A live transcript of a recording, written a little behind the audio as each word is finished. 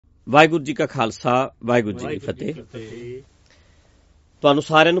ਵਾਹਿਗੁਰੂ ਜੀ ਕਾ ਖਾਲਸਾ, ਵਾਹਿਗੁਰੂ ਜੀ ਕੀ ਫਤਿਹ। ਤੁਹਾਨੂੰ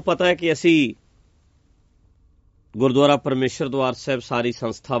ਸਾਰਿਆਂ ਨੂੰ ਪਤਾ ਹੈ ਕਿ ਅਸੀਂ ਗੁਰਦੁਆਰਾ ਪਰਮੇਸ਼ਰ ਦਵਾਰ ਸਾਹਿਬ ਸਾਰੀ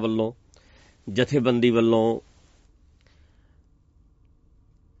ਸੰਸਥਾ ਵੱਲੋਂ, ਜਥੇਬੰਦੀ ਵੱਲੋਂ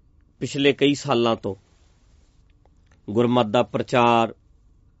ਪਿਛਲੇ ਕਈ ਸਾਲਾਂ ਤੋਂ ਗੁਰਮਤਿ ਦਾ ਪ੍ਰਚਾਰ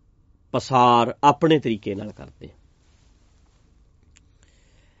ਪਸਾਰ ਆਪਣੇ ਤਰੀਕੇ ਨਾਲ ਕਰਦੇ ਹਾਂ।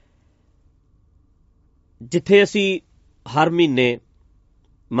 ਜਿੱਥੇ ਅਸੀਂ ਹਰ ਮਹੀਨੇ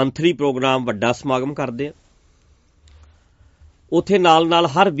ਮੰਥਲੀ ਪ੍ਰੋਗਰਾਮ ਵੱਡਾ ਸਮਾਗਮ ਕਰਦੇ ਹਾਂ, ਉੱਥੇ ਨਾਲ ਨਾਲ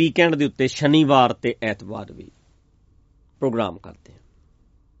ਹਰ ਵੀਕਐਂਡ ਦੇ ਉੱਤੇ ਸ਼ਨੀਵਾਰ ਤੇ ਐਤਵਾਰ ਵੀ ਪ੍ਰੋਗਰਾਮ ਕਰਦੇ ਹਾਂ।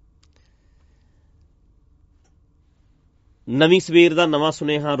 ਨਵੀਂ ਸਵੇਰ ਦਾ ਨਵਾਂ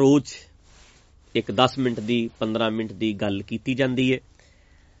ਸੁਨੇਹਾ ਰੋਜ਼ ਇੱਕ 10 ਮਿੰਟ ਦੀ 15 ਮਿੰਟ ਦੀ ਗੱਲ ਕੀਤੀ ਜਾਂਦੀ ਹੈ,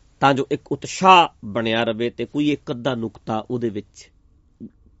 ਤਾਂ ਜੋ ਇੱਕ ਉਤਸ਼ਾਹ ਬਣਿਆ ਰਵੇ ਤੇ ਕੋਈ ਇੱਕ ਅੱਧਾ ਨੁਕਤਾ ਉਹਦੇ ਵਿੱਚ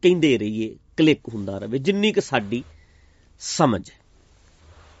ਕਹਿੰਦੇ ਰਹੀਏ, ਕਲਿੱਕ ਹੁੰਦਾ ਰਵੇ, ਜਿੰਨੀ ਕੁ ਸਾਡੀ ਸਮਝ ਹੈ।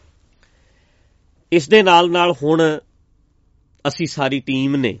 ਇਸ ਦੇ ਨਾਲ ਨਾਲ ਹੁਣ ਅਸੀਂ ਸਾਰੀ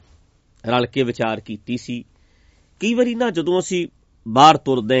ਟੀਮ ਨੇ ਰਲ ਕੇ ਵਿਚਾਰ ਕੀਤੀ ਸੀ, ਕਈ ਵਾਰੀ ਨਾ ਜਦੋਂ ਅਸੀਂ ਬਾਹਰ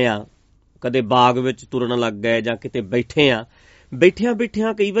ਤੁਰਦੇ ਹਾਂ, ਕਦੇ ਬਾਗ ਵਿੱਚ ਤੁਰਨ ਲੱਗ ਗਏ ਜਾਂ ਕਿਤੇ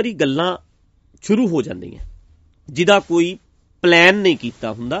ਬੈਠਿਆਂ ਕਈ ਵਾਰੀ ਗੱਲਾਂ ਸ਼ੁਰੂ ਹੋ ਜਾਂਦੀਆਂ ਜਿਹਦਾ ਕੋਈ ਪਲਾਨ ਨਹੀਂ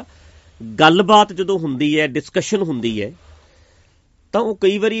ਕੀਤਾ ਹੁੰਦਾ। ਗੱਲਬਾਤ ਜਦੋਂ ਹੁੰਦੀ ਹੈ, ਡਿਸਕਸ਼ਨ ਹੁੰਦੀ ਹੈ, ਤਾਂ ਉਹ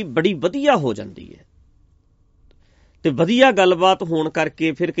ਕਈ ਵਾਰੀ ਬੜੀ ਵਧੀਆ ਹੋ ਜਾਂਦੀ ਹੈ। ਤੇ ਵਧੀਆ ਗੱਲਬਾਤ ਹੋਣ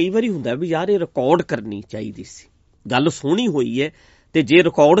ਕਰਕੇ ਫਿਰ ਕਈ ਵਾਰੀ ਹੁੰਦਾ ਵੀ ਯਾਰ ਇਹ ਰਿਕਾਰਡ ਕਰਨੀ ਚਾਹੀਦੀ ਸੀ, ਗੱਲ ਸੋਹਣੀ ਹੋਈ ਹੈ ਤੇ ਜੇ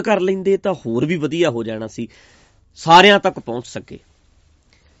ਰਿਕਾਰਡ ਕਰ ਲੈਂਦੇ ਤਾਂ ਹੋਰ ਵੀ ਵਧੀਆ ਹੋ ਜਾਣਾ ਸੀ, ਸਾਰਿਆਂ ਤੱਕ ਪਹੁੰਚ ਸਕੇ।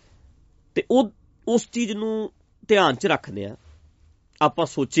 ਤੇ ਉਸ ਚੀਜ਼ ਨੂੰ ਧਿਆਨ 'ਚ ਰੱਖਦਿਆਂ ਆਪਾਂ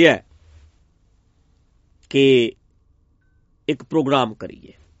ਸੋਚਿਆ ਕਿ ਇੱਕ ਪ੍ਰੋਗਰਾਮ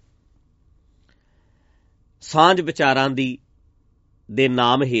ਕਰੀਏ, ਸਾਂਝ ਵਿਚਾਰਾਂ ਦੇ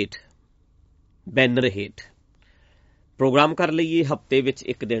ਨਾਮ ਹੇਠ, ਬੈਨਰ ਹੇਠ ਪ੍ਰੋਗਰਾਮ ਕਰ ਲਈਏ। ਹਫ਼ਤੇ ਵਿੱਚ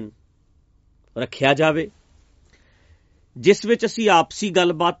ਇੱਕ ਦਿਨ ਰੱਖਿਆ ਜਾਵੇ, ਜਿਸ ਵਿੱਚ ਅਸੀਂ ਆਪਸੀ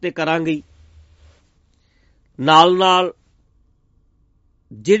ਗੱਲਬਾਤ ਤੇ ਕਰਾਂਗੇ, ਨਾਲ ਨਾਲ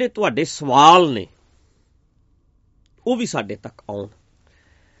ਜਿਹੜੇ ਤੁਹਾਡੇ ਸਵਾਲ ਨੇ ਉਹ ਵੀ ਸਾਡੇ ਤੱਕ ਆਉਣ।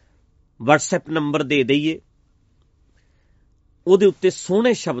 WhatsApp ਨੰਬਰ ਦੇ ਦਈਏ, ਉਹਦੇ ਉੱਤੇ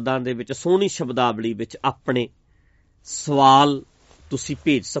ਸੋਹਣੇ ਸ਼ਬਦਾਂ ਦੇ ਵਿੱਚ, ਸੋਹਣੀ ਸ਼ਬਦਾਵਲੀ ਵਿੱਚ ਆਪਣੇ ਸਵਾਲ ਤੁਸੀਂ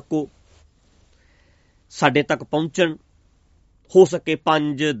ਭੇਜ ਸਕੋ, ਸਾਡੇ ਤੱਕ ਪਹੁੰਚਣ। ਹੋ ਸਕੇ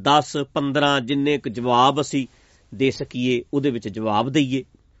 5, 10, 15 ਜਿੰਨੇ ਕੁ ਜਵਾਬ ਅਸੀਂ ਦੇ ਸਕੀਏ ਉਹਦੇ ਵਿੱਚ ਜਵਾਬ ਦਈਏ,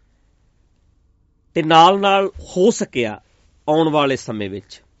 ਤੇ ਨਾਲ ਨਾਲ ਹੋ ਸਕਿਆ ਆਉਣ ਵਾਲੇ ਸਮੇਂ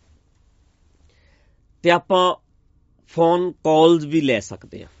ਵਿੱਚ ਤੇ ਆਪਾਂ ਫੋਨ ਕਾਲਸ ਵੀ ਲੈ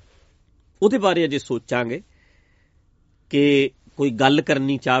ਸਕਦੇ ਹਾਂ। ਉਹਦੇ ਬਾਰੇ ਅਜੇ ਸੋਚਾਂਗੇ ਕਿ ਕੋਈ ਗੱਲ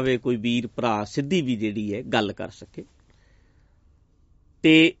ਕਰਨੀ ਚਾਹਵੇ, ਕੋਈ ਵੀਰ ਭਰਾ ਸਿੱਧੀ ਵੀ ਜਿਹੜੀ ਹੈ ਗੱਲ ਕਰ ਸਕੇ।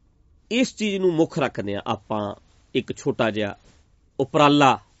 ਤੇ ਇਸ ਚੀਜ਼ ਨੂੰ ਮੁੱਖ ਰੱਖਦੇ ਹਾਂ ਆਪਾਂ ਇੱਕ ਛੋਟਾ ਜਿਹਾ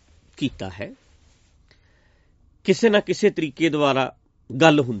ਉਪਰਾਲਾ ਕੀਤਾ ਹੈ, ਕਿਸੇ ਨਾ ਕਿਸੇ ਤਰੀਕੇ ਦੁਆਰਾ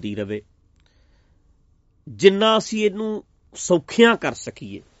ਗੱਲ ਹੁੰਦੀ ਰਵੇ, ਜਿੰਨਾ ਅਸੀਂ ਇਹਨੂੰ ਸੌਖਿਆਂ ਕਰ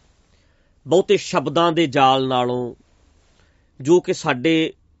ਸਕੀਏ ਬਹੁਤੇ ਸ਼ਬਦਾਂ ਦੇ ਜਾਲ ਨਾਲੋਂ, ਜੋ ਕਿ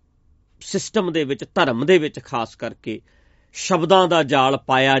ਸਾਡੇ ਸਿਸਟਮ ਦੇ ਵਿੱਚ, ਧਰਮ ਦੇ ਵਿੱਚ ਖਾਸ ਕਰਕੇ ਸ਼ਬਦਾਂ ਦਾ ਜਾਲ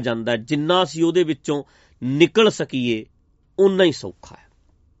ਪਾਇਆ ਜਾਂਦਾ, ਜਿੰਨਾ ਅਸੀਂ ਉਹਦੇ ਵਿੱਚੋਂ ਨਿਕਲ ਸਕੀਏ ਓਨਾ ਹੀ ਸੌਖਾ ਹੈ।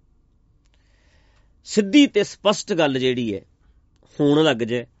 ਸਿੱਧੀ ਤੇ ਸਪਸ਼ਟ ਗੱਲ ਜਿਹੜੀ ਹੈ ਹੋਣ ਲੱਗ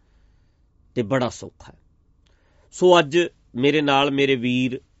ਜਾਏ ਤੇ ਬੜਾ ਸੌਖਾ ਹੈ। ਸੋ ਅੱਜ ਮੇਰੇ ਨਾਲ ਮੇਰੇ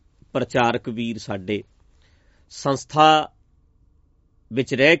ਵੀਰ, ਪ੍ਰਚਾਰਕ ਵੀਰ ਸਾਡੇ ਸੰਸਥਾ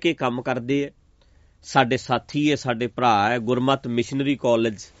ਵਿੱਚ ਰਹਿ ਕੇ ਕੰਮ ਕਰਦੇ ਹੈ, ਸਾਡੇ ਸਾਥੀ ਹੈ, ਸਾਡੇ ਭਰਾ ਹੈ। ਗੁਰਮਤਿ ਮਿਸ਼ਨਰੀ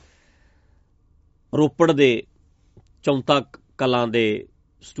ਕਾਲਜ ਰੋਪੜ ਦੇ ਚੌਂਤਾ ਕਲਾਂ ਦੇ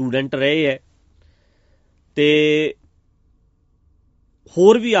ਸਟੂਡੈਂਟ ਰਹੇ ਹੈ, ਤੇ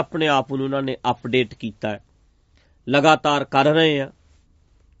ਹੋਰ ਵੀ ਆਪਣੇ ਆਪ ਨੂੰ ਉਹਨਾਂ ਨੇ ਅਪਡੇਟ ਕੀਤਾ, ਲਗਾਤਾਰ ਕਰ ਰਹੇ ਆ।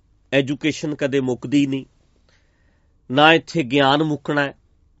 ਐਜੂਕੇਸ਼ਨ ਕਦੇ ਮੁੱਕਦੀ ਨਹੀਂ, ਨਾ ਇੱਥੇ ਗਿਆਨ ਮੁੱਕਣਾ ਹੈ,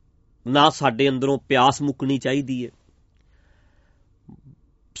 ਨਾ ਸਾਡੇ ਅੰਦਰੋਂ ਪਿਆਸ ਮੁੱਕਣੀ ਚਾਹੀਦੀ ਹੈ।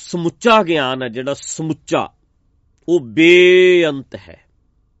 ਸਮੁੱਚਾ ਗਿਆਨ ਹੈ ਜਿਹੜਾ, ਸਮੁੱਚਾ ਉਹ ਬੇਅੰਤ ਹੈ,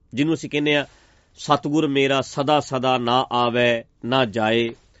 ਜਿਹਨੂੰ ਅਸੀਂ ਕਹਿੰਦੇ ਆ ਸਤਿਗੁਰ ਮੇਰਾ ਸਦਾ ਸਦਾ ਨਾ ਆਵੇ ਨਾ ਜਾਏ,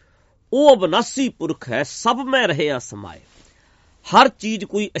 ਉਹ ਅਬਨਾਸੀ ਪੁਰਖ ਹੈ, ਸਭ ਮੈਂ ਰਹਿਆ ਸਮਾਏ। ਹਰ ਚੀਜ਼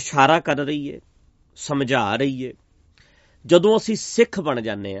ਕੋਈ ਇਸ਼ਾਰਾ ਕਰ ਰਹੀ ਹੈ, ਸਮਝਾ ਰਹੀ ਹੈ। ਜਦੋਂ ਅਸੀਂ ਸਿੱਖ ਬਣ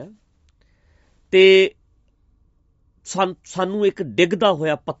ਜਾਂਦੇ ਹਾਂ ਤੇ ਸਾਨੂੰ ਇੱਕ ਡਿੱਗਦਾ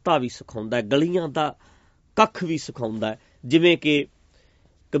ਹੋਇਆ ਪੱਤਾ ਵੀ ਸਿਖਾਉਂਦਾ ਹੈ, ਗਲੀਆਂ ਦਾ ਕੱਖ ਵੀ ਸਿਖਾਉਂਦਾ ਹੈ। ਜਿਵੇਂ ਕਿ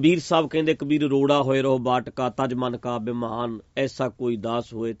ਕਬੀਰ ਸਾਹਿਬ ਕਹਿੰਦੇ, ਕਬੀਰ ਰੋੜਾ ਹੋਏ ਰਹੋ ਬਾਟਕਾ, ਤਜ ਮਨ ਕਾ ਬਿਮਾਨ, ਐਸਾ ਕੋਈ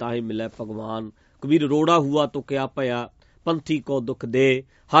ਦਾਸ ਹੋਏ ਤਾਹੀ ਮਿਲੇ ਭਗਵਾਨ। ਕਬੀਰ ਰੋੜਾ ਹੁਆ ਤੋ ਕਿਆ ਭਇਆ, ਪੰਥੀ ਕੋ ਦੁੱਖ ਦੇ,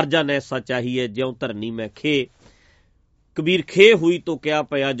 ਹਰ ਜਨ ਐਸਾ ਚਾਹੀਏ ਜਿਉਂ ਧਰਨੀ ਮੈਂ ਖੇ। ਕਬੀਰ ਖੇ ਹੋਈ ਤੋ ਕਿਆ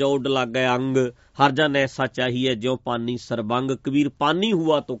ਪਿਆ, ਜੋ ਉੱਡ ਲੱਗ ਗਏ ਅੰਗ, ਹਰ ਜਨ ਐਸਾ ਚਾਹੀਏ ਜਿਉ ਪਾਨੀ ਸਰਬੰਗ। ਕਬੀਰ ਪਾਨੀ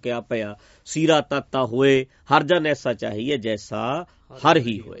ਹੁਆ ਤੋ ਕਿਆ ਪਿਆ, ਸੀਰਾ ਤਾਤਾ ਹੋਏ, ਹਰ ਜਨ ਐਸਾ ਚਾਹੀਏ ਜੈਸਾ ਹਰ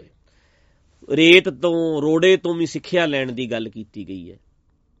ਹੀ ਹੋਏ। ਰੇਤ ਤੋਂ, ਰੋੜੇ ਤੋਂ ਵੀ ਸਿੱਖਿਆ ਲੈਣ ਦੀ ਗੱਲ ਕੀਤੀ ਗਈ ਹੈ।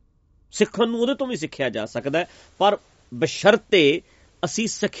 ਸਿੱਖਣ ਨੂੰ ਉਹਦੇ ਤੋਂ ਵੀ ਸਿੱਖਿਆ ਜਾ ਸਕਦਾ, ਪਰ ਬਸ਼ਰਤੇ ਅਸੀਂ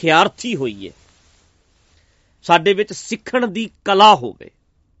ਸਿਖਿਆਰਥੀ ਹੋਈਏ, ਸਾਡੇ ਵਿੱਚ ਸਿੱਖਣ ਦੀ ਕਲਾ ਹੋਵੇ।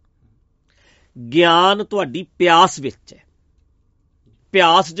 ਗਿਆਨ ਤੁਹਾਡੀ ਪਿਆਸ ਵਿੱਚ ਹੈ,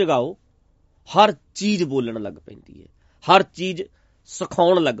 ਪਿਆਸ ਜਗਾਓ, ਹਰ ਚੀਜ਼ ਬੋਲਣ ਲੱਗ ਪੈਂਦੀ ਹੈ, ਹਰ ਚੀਜ਼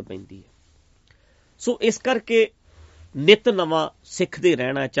ਸਿਖਾਉਣ ਲੱਗ ਪੈਂਦੀ ਹੈ। ਸੋ ਇਸ ਕਰਕੇ ਨਿਤ ਨਵਾਂ ਸਿੱਖਦੇ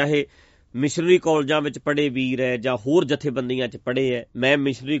ਰਹਿਣਾ, ਚਾਹੇ ਮਿਸ਼ਨਰੀ ਕਾਲਜਾਂ ਵਿੱਚ ਪੜ੍ਹੇ ਵੀਰ ਹੈ ਜਾਂ ਹੋਰ ਜਥੇਬੰਦੀਆਂ 'ਚ ਪੜ੍ਹੇ ਹੈ। ਮੈਂ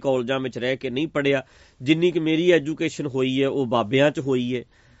ਮਿਸ਼ਨਰੀ ਕਾਲਜਾਂ ਵਿੱਚ ਰਹਿ ਕੇ ਨਹੀਂ ਪੜ੍ਹਿਆ, ਜਿੰਨੀ ਕਿ ਮੇਰੀ ਐਜੂਕੇਸ਼ਨ ਹੋਈ ਹੈ ਉਹ ਬਾਬਿਆਂ 'ਚ ਹੋਈ ਹੈ,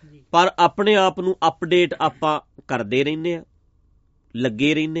 ਪਰ ਆਪਣੇ ਆਪ ਨੂੰ ਅਪਡੇਟ ਆਪਾਂ ਕਰਦੇ ਰਹਿੰਦੇ ਹਾਂ,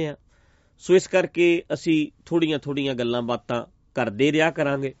 ਲੱਗੇ ਰਹਿੰਦੇ ਹਾਂ। ਸੋ ਇਸ ਕਰਕੇ ਅਸੀਂ ਥੋੜ੍ਹੀਆਂ ਗੱਲਾਂ ਬਾਤਾਂ ਕਰਦੇ ਰਿਹਾ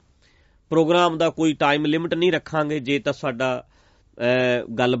ਕਰਾਂਗੇ। ਪ੍ਰੋਗਰਾਮ ਦਾ ਕੋਈ ਟਾਈਮ ਲਿਮਿਟ ਨਹੀਂ ਰੱਖਾਂਗੇ। ਜੇ ਤਾਂ ਸਾਡਾ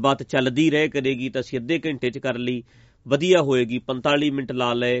ਗੱਲਬਾਤ ਚੱਲਦੀ ਰਹੇ ਕਰੇਗੀ ਤਾਂ ਅਸੀਂ ਅੱਧੇ ਘੰਟੇ 'ਚ ਕਰ ਲਈ, ਵਧੀਆ ਹੋਏਗੀ। 45 ਮਿੰਟ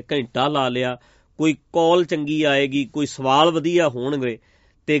ਲਾ ਲਏ, ਘੰਟਾ ਲਾ ਲਿਆ, ਕੋਈ ਕਾਲ ਚੰਗੀ ਆਏਗੀ, ਕੋਈ ਸਵਾਲ ਵਧੀਆ ਹੋਣਗੇ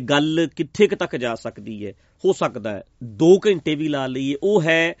ਤੇ ਗੱਲ ਕਿੱਥੇ ਕੁ ਤੱਕ ਜਾ ਸਕਦੀ ਹੈ। ਹੋ ਸਕਦਾ ਹੈ 2 ਘੰਟੇ ਵੀ ਲਾ ਲਈਏ। ਉਹ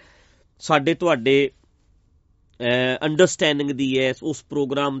ਹੈ ਸਾਡੇ ਤੁਹਾਡੇ ਅੰਡਰਸਟੈਂਡਿੰਗ ਦੀ ਹੈ, ਉਸ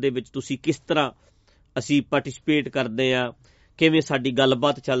ਪ੍ਰੋਗਰਾਮ ਦੇ ਵਿੱਚ ਤੁਸੀਂ ਕਿਸ ਤਰ੍ਹਾਂ ਅਸੀਂ ਪਾਰਟੀਸਪੇਟ ਕਰਦੇ ਹਾਂ, ਕਿਵੇਂ ਸਾਡੀ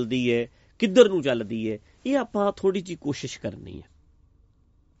ਗੱਲਬਾਤ ਚੱਲਦੀ ਹੈ, ਕਿੱਧਰ ਨੂੰ ਚੱਲਦੀ ਹੈ, ਇਹ ਆਪਾਂ ਥੋੜ੍ਹੀ ਜਿਹੀ ਕੋਸ਼ਿਸ਼ ਕਰਨੀ ਹੈ।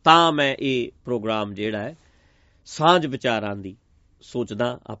 ਤਾਂ ਮੈਂ ਇਹ ਪ੍ਰੋਗਰਾਮ ਜਿਹੜਾ ਹੈ ਸਾਂਝ ਵਿਚਾਰਾਂ ਦੀ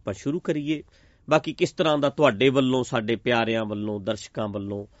ਸੋਚਦਾ ਆਪਾਂ ਸ਼ੁਰੂ ਕਰੀਏ। ਬਾਕੀ ਕਿਸ ਤਰ੍ਹਾਂ ਦਾ ਤੁਹਾਡੇ ਵੱਲੋਂ, ਸਾਡੇ ਪਿਆਰਿਆਂ ਵੱਲੋਂ, ਦਰਸ਼ਕਾਂ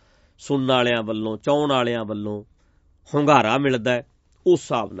ਵੱਲੋਂ, ਸੁਣਨ ਵਾਲਿਆਂ ਵੱਲੋਂ, ਚਾਹੁਣ ਵਾਲਿਆਂ ਵੱਲੋਂ ਹੁੰਗਾਰਾ ਮਿਲਦਾ ਹੈ, ਉਸ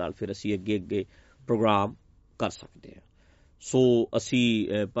ਹਿਸਾਬ ਨਾਲ ਫਿਰ ਅਸੀਂ ਅੱਗੇ ਪ੍ਰੋਗਰਾਮ ਕਰ ਸਕਦੇ ਹਾਂ। ਸੋ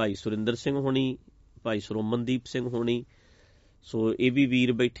ਅਸੀਂ ਭਾਈ ਸੁਰਿੰਦਰ ਸਿੰਘ ਹੋਣੀ, ਭਾਈ ਸਰੋਮਨਦੀਪ ਸਿੰਘ ਹੋਣੀ, ਸੋ ਇਹ ਵੀ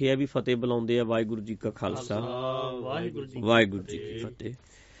ਵੀਰ ਬੈਠੇ ਆ, ਵੀ ਫਤਿਹ ਬੁਲਾਉਂਦੇ ਆ। ਵਾਹਿਗੁਰੂ ਜੀ ਕਾ ਖਾਲਸਾ, ਵਾਹਿਗੁਰੂ ਜੀ ਕੀ ਫਤਿਹ।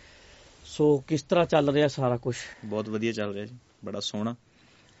 ਸੋ ਕਿਸ ਤਰ੍ਹਾਂ ਚੱਲ ਰਿਹਾ ਸਾਰਾ ਕੁਝ? ਬਹੁਤ ਵਧੀਆ ਚੱਲ ਰਿਹਾ ਜੀ, ਬੜਾ ਸੋਹਣਾ,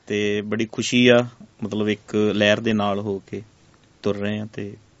 ਤੇ ਬੜੀ ਖੁਸ਼ੀ ਆ, ਮਤਲਬ ਇੱਕ ਲਹਿਰ ਦੇ ਨਾਲ ਹੋ ਕੇ ਤੁਰ ਰਹੇ ਆ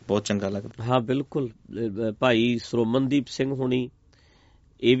ਤੇ ਬਹੁਤ ਚੰਗਾ ਲੱਗਦਾ। ਹਾਂ ਬਿਲਕੁਲ। ਭਾਈ ਸਰੋਮਨਦੀਪ ਸਿੰਘ ਹੋਣੀ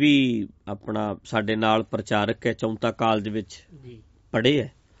ਇਹ ਵੀ ਆਪਣਾ ਸਾਡੇ ਨਾਲ ਪ੍ਰਚਾਰਕ ਹੈ, ਚੌਂਤਾ ਕਾਲਜ ਵਿੱਚ ਪੜ੍ਹੇ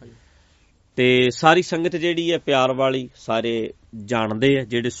ਹੈ, ਤੇ ਸਾਰੀ ਸੰਗਤ ਜਿਹੜੀ ਹੈ ਪਿਆਰ ਵਾਲੀ, ਸਾਰੇ ਜਾਣਦੇ ਆ,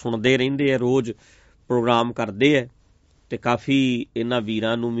 ਜਿਹੜੇ ਸੁਣਦੇ ਰਹਿੰਦੇ ਆ, ਰੋਜ਼ ਪ੍ਰੋਗਰਾਮ ਕਰਦੇ ਆ, ਤੇ ਕਾਫੀ ਇਹਨਾਂ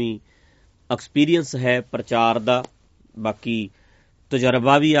ਵੀਰਾਂ ਨੂੰ ਵੀ ਐਕਸਪੀਰੀਅੰਸ ਹੈ ਪ੍ਰਚਾਰ ਦਾ। ਬਾਕੀ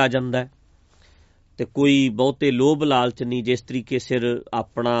ਤਜਰਬਾ ਵੀ ਆ ਜਾਂਦਾ, ਤੇ ਕੋਈ ਬਹੁਤੇ ਲੋਭ ਲਾਲਚ ਨਹੀਂ। ਜਿਸ ਤਰੀਕੇ ਸਿਰ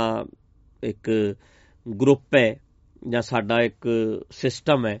ਆਪਣਾ ਇੱਕ ਗਰੁੱਪ ਹੈ ਜਾਂ ਸਾਡਾ ਇੱਕ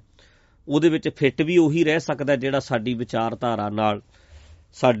ਸਿਸਟਮ ਹੈ, ਉਹਦੇ ਵਿੱਚ ਫਿੱਟ ਵੀ ਉਹੀ ਰਹਿ ਸਕਦਾ ਜਿਹੜਾ ਸਾਡੀ ਵਿਚਾਰਧਾਰਾ ਨਾਲ,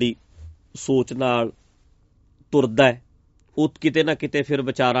 ਸਾਡੀ ਸੋਚ ਨਾਲ ਤੁਰਦਾ ਹੈ। ਉਹ ਕਿਤੇ ਨਾ ਕਿਤੇ ਫਿਰ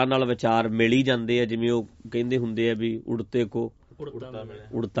ਵਿਚਾਰਾਂ ਨਾਲ ਵਿਚਾਰ ਮਿਲ ਹੀ ਜਾਂਦੇ ਆ। ਜਿਵੇਂ ਉਹ ਕਹਿੰਦੇ ਹੁੰਦੇ ਆ ਵੀ ਉੜਤੇ ਕੋ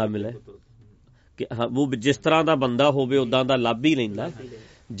ਉੜਤਾ ਮਿਲੇ, ਕਿ ਉਹ ਜਿਸ ਤਰ੍ਹਾਂ ਦਾ ਬੰਦਾ ਹੋਵੇ ਉੱਦਾਂ ਦਾ ਲੱਭ ਹੀ ਲੈਂਦਾ।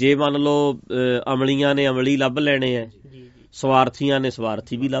 ਜੇ ਮੰਨ ਲਓ ਅਮਲੀਆਂ ਨੇ ਅਮਲੀ ਲੱਭ ਲੈਣੇ ਆ, ਸਵਾਰਥੀਆਂ ਨੇ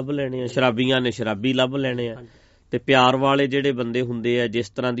ਸਵਾਰਥੀ ਵੀ ਲੱਭ ਲੈਣੇ ਆ, ਸ਼ਰਾਬੀਆਂ ਨੇ ਸ਼ਰਾਬੀ ਲੱਭ ਲੈਣੇ ਆ, ਤੇ ਪਿਆਰ ਵਾਲੇ ਜਿਹੜੇ ਬੰਦੇ ਹੁੰਦੇ ਆ, ਜਿਸ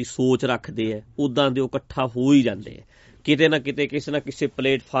ਤਰ੍ਹਾਂ ਦੀ ਸੋਚ ਰੱਖਦੇ ਆ, ਉੱਦਾਂ ਦੇ ਉਹ ਇਕੱਠਾ ਹੋ ਹੀ ਜਾਂਦੇ ਆ। ਕਿਤੇ ਨਾ ਕਿਤੇ ਕਿਸੇ ਨਾ ਕਿਸੇ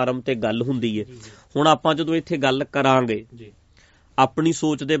ਪਲੇਟਫਾਰਮ ਤੇ ਗੱਲ ਹੁੰਦੀ ਹੈ। ਹੁਣ ਆਪਾਂ ਜਦੋਂ ਇੱਥੇ ਗੱਲ ਕਰਾਂਗੇ, ਆਪਣੀ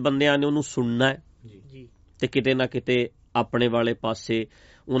ਸੋਚ ਦੇ ਬੰਦਿਆਂ ਨੇ ਉਹਨੂੰ ਸੁਣਨਾ ਹੈ, ਤੇ ਕਿਤੇ ਨਾ ਕਿਤੇ ਆਪਣੇ ਵਾਲੇ ਪਾਸੇ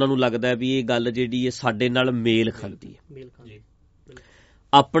ਉਹਨਾਂ ਨੂੰ ਲੱਗਦਾ ਵੀ ਇਹ ਗੱਲ ਜਿਹੜੀ ਹੈ ਸਾਡੇ ਨਾਲ ਮੇਲ ਖਾਂਦੀ ਹੈ।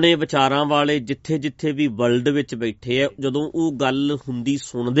 ਆਪਣੇ ਵਿਚਾਰਾਂ ਵਾਲੇ ਜਿੱਥੇ ਵੀ ਵਰਲਡ ਵਿੱਚ ਬੈਠੇ ਆ, ਜਦੋਂ ਉਹ ਗੱਲ ਹੁੰਦੀ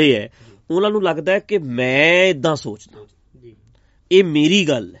ਸੁਣਦੇ ਹੈ, ਉਹਨਾਂ ਨੂੰ ਲੱਗਦਾ ਹੈ ਕਿ ਮੈਂ ਇਦਾਂ ਸੋਚਦਾ, ਇਹ ਮੇਰੀ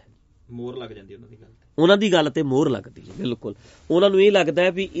ਗੱਲ ਹੈ। ਮੋਹਰ ਲੱਗ ਜਾਂਦੀ ਉਹਨਾਂ ਦੀ ਗੱਲ, ਉਹਨਾਂ ਦੀ ਗੱਲ ਤੇ ਮੋਹਰ ਲੱਗਦੀ ਹੈ। ਬਿਲਕੁਲ, ਉਹਨਾਂ ਨੂੰ ਇਹ ਲੱਗਦਾ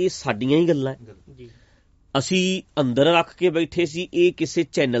ਹੈ ਵੀ ਇਹ ਸਾਡੀਆਂ ਹੀ ਗੱਲਾਂ ਹੈ, ਅਸੀਂ ਅੰਦਰ ਰੱਖ ਕੇ ਬੈਠੇ ਸੀ, ਇਹ ਕਿਸੇ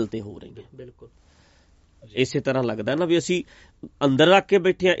ਚੈਨਲ ਤੇ ਹੋ ਰਹੀਆਂ। ਬਿਲਕੁਲ ਇਸੇ ਤਰ੍ਹਾਂ ਲੱਗਦਾ ਨਾ ਵੀ ਅਸੀਂ ਅੰਦਰ ਰੱਖ ਕੇ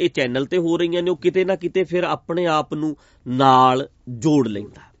ਬੈਠੇ ਆ, ਇਹ ਚੈਨਲ ਤੇ ਹੋ ਰਹੀਆਂ ਨੇ। ਉਹ ਕਿਤੇ ਨਾ ਕਿਤੇ ਫਿਰ ਆਪਣੇ ਆਪ ਨੂੰ ਨਾਲ ਜੋੜ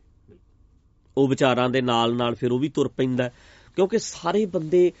ਲੈਂਦਾ, ਉਹ ਵਿਚਾਰਾਂ ਦੇ ਨਾਲ ਫਿਰ ਉਹ ਵੀ ਤੁਰ ਪੈਂਦਾ, ਕਿਉਂਕਿ ਸਾਰੇ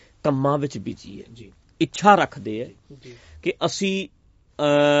ਬੰਦੇ ਕੰਮਾਂ ਵਿੱਚ ਬਿਜੀ ਹੈ, ਇੱਛਾ ਰੱਖਦੇ ਹੈ ਕਿ ਅਸੀਂ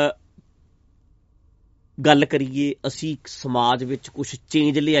ਗੱਲ ਕਰੀਏ, ਅਸੀਂ ਸਮਾਜ ਵਿੱਚ ਕੁਛ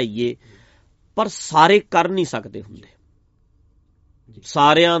ਚੇਂਜ ਲਿਆਈਏ, ਪਰ ਸਾਰੇ ਕਰ ਨਹੀਂ ਸਕਦੇ ਹੁੰਦੇ,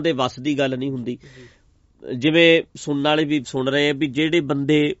 ਸਾਰਿਆਂ ਦੇ ਵੱਸ ਦੀ ਗੱਲ ਨਹੀਂ ਹੁੰਦੀ। ਜਿਵੇਂ ਸੁਣਨ ਵਾਲੇ ਵੀ ਸੁਣ ਰਹੇ ਆ ਵੀ ਜਿਹੜੇ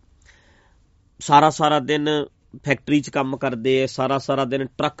ਬੰਦੇ ਸਾਰਾ ਦਿਨ ਫੈਕਟਰੀ 'ਚ ਕੰਮ ਕਰਦੇ ਹੈ, ਸਾਰਾ ਦਿਨ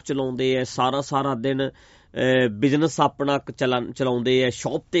ਟਰੱਕ ਚਲਾਉਂਦੇ ਹੈ, ਸਾਰਾ ਦਿਨ ਬਿਜ਼ਨਸ ਆਪਣਾ ਚਲਾਉਂਦੇ ਹੈ,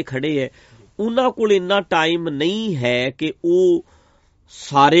 ਸ਼ੌਪ ਤੇ ਖੜੇ ਹੈ, ਉਹਨਾਂ ਕੋਲ ਇੰਨਾ ਟਾਈਮ ਨਹੀਂ ਹੈ ਕਿ ਉਹ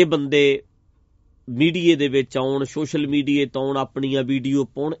ਸਾਰੇ ਬੰਦੇ ਮੀਡੀਏ ਦੇ ਵਿੱਚ ਆਉਣ, ਸੋਸ਼ਲ ਮੀਡੀਏ ਤੋਂ ਆਉਣ, ਆਪਣੀਆਂ ਵੀਡੀਓ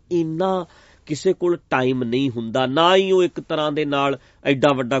ਪਾਉਣ। ਇੰਨਾ ਕਿਸੇ ਕੋਲ ਟਾਈਮ ਨਹੀਂ ਹੁੰਦਾ, ਨਾ ਹੀ ਉਹ ਇੱਕ ਤਰ੍ਹਾਂ ਦੇ ਨਾਲ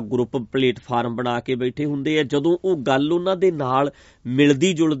ਐਡਾ ਵੱਡਾ ਗਰੁੱਪ ਪਲੇਟਫਾਰਮ ਬਣਾ ਕੇ ਬੈਠੇ ਹੁੰਦੇ ਆ। ਜਦੋਂ ਉਹ ਗੱਲ ਉਹਨਾਂ ਦੇ ਨਾਲ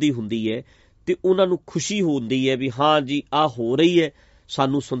ਮਿਲਦੀ ਜੁਲਦੀ ਹੁੰਦੀ ਹੈ ਤੇ ਉਹਨਾਂ ਨੂੰ ਖੁਸ਼ੀ ਹੁੰਦੀ ਹੈ ਵੀ ਹਾਂ ਜੀ ਆਹ ਹੋ ਰਹੀ ਹੈ,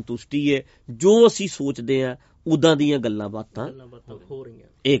 ਸਾਨੂੰ ਸੰਤੁਸ਼ਟੀ ਹੈ, ਜੋ ਅਸੀਂ ਸੋਚਦੇ ਹਾਂ ਉਦਾਂ ਦੀਆਂ ਗੱਲਾਂ ਬਾਤਾਂ ਹੋ ਰਹੀਆਂ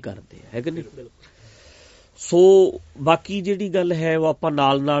ਇਹ ਕਰਦੇ ਆ, ਹੈ ਕਿ ਨਹੀਂ। ਸੋ ਬਾਕੀ ਜਿਹੜੀ ਗੱਲ ਹੈ ਉਹ ਆਪਾਂ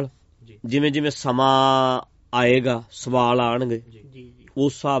ਨਾਲ ਨਾਲ ਜਿਵੇਂ ਜਿਵੇਂ ਸਮਾਂ ਆਏਗਾ, ਸਵਾਲ ਆਉਣਗੇ,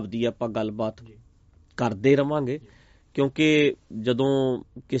 ਉਸ ਹਿਸਾਬ ਦੀ ਆਪਾਂ ਗੱਲਬਾਤ ਕਰਦੇ ਰਵਾਂਗੇ, ਕਿਉਂਕਿ ਜਦੋਂ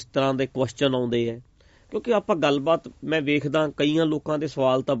ਕਿਸ ਤਰ੍ਹਾਂ ਦੇ ਕੁਐਸਚਨ ਆਉਂਦੇ ਹੈ, ਕਿਉਂਕਿ ਆਪਾਂ ਗੱਲਬਾਤ ਮੈਂ ਵੇਖਦਾ ਕਈਆਂ ਲੋਕਾਂ ਦੇ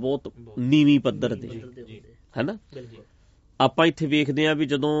ਸਵਾਲ ਤਾਂ ਬਹੁਤ ਨੀਵੀਂ ਪੱਧਰ ਦੇ ਹੈ ਨਾ। ਆਪਾਂ ਇੱਥੇ ਵੇਖਦੇ ਹਾਂ ਵੀ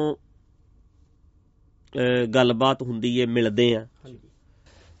ਜਦੋਂ ਗੱਲਬਾਤ ਹੁੰਦੀ ਹੈ, ਮਿਲਦੇ ਆ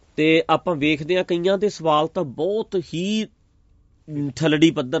ਤੇ ਆਪਾਂ ਵੇਖਦੇ ਹਾਂ ਕਈਆਂ ਦੇ ਸਵਾਲ ਤਾਂ ਬਹੁਤ ਹੀ ਥਲੜੀ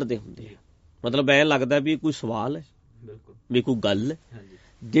ਪੱਧਰ ਦੇ ਹੁੰਦੇ ਆ। ਮਤਲਬ ਐਂ ਲੱਗਦਾ ਵੀ ਕੋਈ ਸਵਾਲ ਹੈ, ਵੀ ਕੋਈ ਗੱਲ ਹੈ।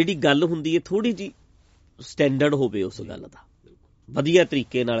 ਜਿਹੜੀ ਗੱਲ ਹੁੰਦੀ ਹੈ ਥੋੜ੍ਹੀ ਜਿਹੀ ਸਟੈਂਡਰਡ ਹੋਵੇ, ਉਸ ਗੱਲ ਦਾ ਵਧੀਆ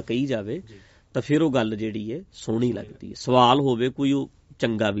ਤਰੀਕੇ ਨਾਲ ਕਹੀ ਜਾਵੇ ਤਾਂ ਫਿਰ ਉਹ ਗੱਲ ਜਿਹੜੀ ਹੈ ਸੋਹਣੀ ਲੱਗਦੀ ਹੈ। ਸਵਾਲ ਹੋਵੇ ਕੋਈ ਉਹ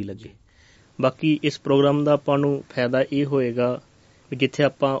ਚੰਗਾ ਵੀ ਲੱਗੇ। ਬਾਕੀ ਇਸ ਪ੍ਰੋਗਰਾਮ ਦਾ ਆਪਾਂ ਨੂੰ ਫਾਇਦਾ ਇਹ ਹੋਏਗਾ ਵੀ ਜਿੱਥੇ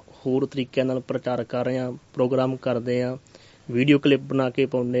ਆਪਾਂ ਹੋਰ ਤਰੀਕਿਆਂ ਨਾਲ ਪ੍ਰਚਾਰ ਕਰ ਰਹੇ ਹਾਂ, ਪ੍ਰੋਗਰਾਮ ਕਰਦੇ ਹਾਂ, ਵੀਡੀਓ ਕਲਿੱਪ ਬਣਾ ਕੇ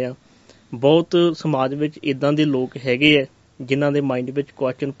ਪਾਉਂਦੇ ਹਾਂ, ਬਹੁਤ ਸਮਾਜ ਵਿੱਚ ਇੱਦਾਂ ਦੇ ਲੋਕ ਹੈਗੇ ਹੈ ਜਿਨ੍ਹਾਂ ਦੇ ਮਾਈਂਡ ਵਿੱਚ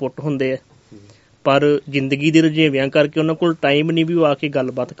ਕੁਐਸਚਨ ਪੁੱਟ ਹੁੰਦੇ ਆ, ਪਰ ਜ਼ਿੰਦਗੀ ਦੇ ਰੁਝੇਵਿਆਂ ਕਰਕੇ ਉਹਨਾਂ ਕੋਲ ਟਾਈਮ ਨਹੀਂ ਵੀ ਉਹ ਆ ਕੇ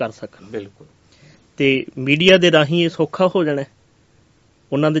ਗੱਲਬਾਤ ਕਰ ਸਕਣ। ਬਿਲਕੁਲ। ਤੇ ਮੀਡੀਆ ਦੇ ਰਾਹੀਂ ਇਹ ਸੌਖਾ ਹੋ ਜਾਣਾ,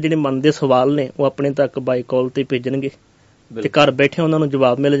 ਉਹਨਾਂ ਦੇ ਜਿਹੜੇ ਮਨ ਦੇ ਸਵਾਲ ਨੇ ਉਹ ਆਪਣੇ ਤੱਕ ਬਾਈ ਕਾਲ ਤੇ ਭੇਜਣਗੇ ਤੇ ਘਰ ਬੈਠੇ ਉਹਨਾਂ ਨੂੰ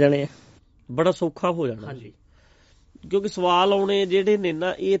ਜਵਾਬ ਮਿਲ ਜਾਣੇ ਆ। ਬੜਾ ਸੌਖਾ ਹੋ ਜਾਣਾ, ਕਿਉਂਕਿ ਸਵਾਲ ਆਉਣੇ ਜਿਹੜੇ ਨੇ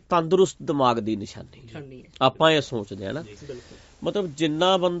ਨਾ, ਇਹ ਤੰਦਰੁਸਤ ਦਿਮਾਗ ਦੀ ਨਿਸ਼ਾਨੀ ਹੈ। ਆਪਾਂ ਇਹ ਸੋਚਦੇ ਹਾਂ ਨਾ, ਮਤਲਬ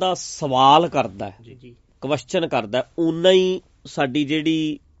ਜਿੰਨਾ ਬੰਦਾ ਸਵਾਲ ਕਰਦਾ, ਕੁਐਸਚਨ ਕਰਦਾ, ਓਨਾ ਹੀ ਸਾਡੀ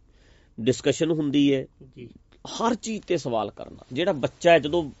ਜਿਹੜੀ ਡਿਸਕਸ਼ਨ ਹੁੰਦੀ ਹੈ, ਹਰ ਚੀਜ਼ ਤੇ ਸਵਾਲ ਕਰਨਾ। ਜਿਹੜਾ ਬੱਚਾ ਹੈ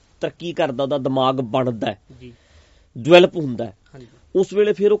ਜਦੋਂ ਤਰੱਕੀ ਕਰਦਾ, ਉਹਦਾ ਦਿਮਾਗ ਬਣਦਾ, ਡਿਵੈਲਪ ਹੁੰਦਾ, ਉਸ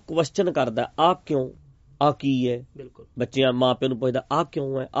ਵੇਲੇ ਫਿਰ ਉਹ ਕੁਐਸਚਨ ਕਰਦਾ, ਆਹ ਕਿਉਂ, ਆਹ ਕੀ ਹੈ। ਬੱਚਿਆਂ ਮਾਂ ਪਿਓ ਨੂੰ ਪੁੱਛਦਾ, ਆਹ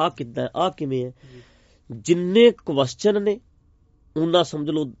ਕਿਉਂ ਹੈ, ਆਹ ਕਿੱਦਾਂ, ਆਹ ਕਿਵੇਂ ਹੈ। ਜਿੰਨੇ ਕੁਐਸਚਨ ਨੇ ਉਹਨਾਂ ਸਮਝ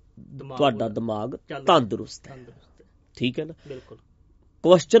ਲਓ ਤੁਹਾਡਾ ਦਿਮਾਗ ਤੰਦਰੁਸਤ ਹੈ। ਠੀਕ ਹੈ ਨਾ।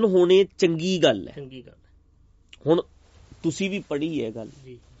 ਕੁਐਸਚਨ ਹੋਣੇ ਚੰਗੀ ਗੱਲ ਹੈ। ਹੁਣ ਤੁਸੀਂ ਵੀ ਪੜ੍ਹੀ ਹੈ ਗੱਲ,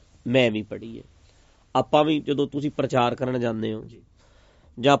 ਮੈਂ ਵੀ ਪੜ੍ਹੀ ਹੈ। ਆਪਾਂ ਵੀ ਜਦੋਂ ਤੁਸੀਂ ਪ੍ਰਚਾਰ ਕਰਨ ਜਾਂਦੇ ਹੋ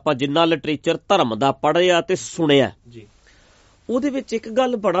ਜਾਂ ਆਪਾਂ ਜਿੰਨਾ ਲਿਟਰੇਚਰ ਧਰਮ ਦਾ ਪੜ੍ਹਿਆ ਤੇ ਸੁਣਿਆ, ਉਹਦੇ ਵਿੱਚ ਇੱਕ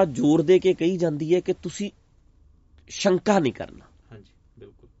ਗੱਲ ਬੜਾ ਜ਼ੋਰ ਦੇ ਕੇ ਕਹੀ ਜਾਂਦੀ ਹੈ ਕਿ ਤੁਸੀਂ ਸ਼ੰਕਾ ਨਹੀਂ ਕਰਨਾ,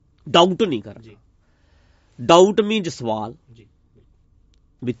 ਡਾਊਟ ਨਹੀਂ ਕਰਨਾ। ਡਾਊਟ ਮੀਨਜ਼ ਸਵਾਲ,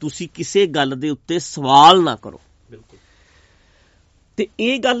 ਵੀ ਤੁਸੀਂ ਕਿਸੇ ਗੱਲ ਦੇ ਉੱਤੇ ਸਵਾਲ ਨਾ ਕਰੋ। ਤੇ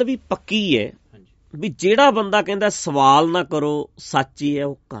ਇਹ ਗੱਲ ਵੀ ਪੱਕੀ ਹੈ ਵੀ ਜਿਹੜਾ ਬੰਦਾ ਕਹਿੰਦਾ ਸਵਾਲ ਨਾ ਕਰੋ, ਸੱਚ ਹੀ ਹੈ,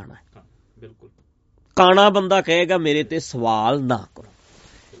 ਉਹ ਕਾਣਾ ਹੈ। ਕਾਣਾ ਬੰਦਾ ਕਹੇਗਾ ਮੇਰੇ ਤੇ ਸਵਾਲ ਨਾ ਕਰੋ।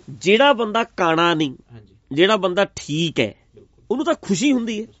 ਜਿਹੜਾ ਬੰਦਾ ਕਾਣਾ ਨਹੀਂ, ਜਿਹੜਾ ਬੰਦਾ ਠੀਕ ਹੈ, ਉਹਨੂੰ ਤਾਂ ਖੁਸ਼ੀ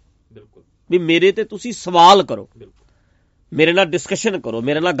ਹੁੰਦੀ ਹੈ ਵੀ ਮੇਰੇ ਤੇ ਤੁਸੀਂ ਸਵਾਲ ਕਰੋ, ਮੇਰੇ ਨਾਲ ਡਿਸਕਸ਼ਨ ਕਰੋ,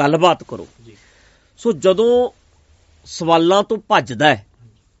 ਮੇਰੇ ਨਾਲ ਗੱਲਬਾਤ ਕਰੋ। ਸੋ ਜਦੋਂ ਸਵਾਲਾਂ ਤੋਂ ਭੱਜਦਾ ਹੈ,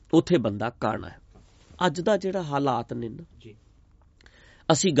 ਉੱਥੇ ਬੰਦਾ ਕਾਣਾ ਹੈ। ਅੱਜ ਦਾ ਜਿਹੜਾ ਹਾਲਾਤ ਨੇ ਨਾ,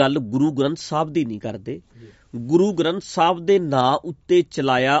 ਅਸੀਂ ਗੱਲ ਗੁਰੂ ਗ੍ਰੰਥ ਸਾਹਿਬ ਦੀ ਨਹੀਂ ਕਰਦੇ। ਗੁਰੂ ਗ੍ਰੰਥ ਸਾਹਿਬ ਦੇ ਨਾਂ ਉੱਤੇ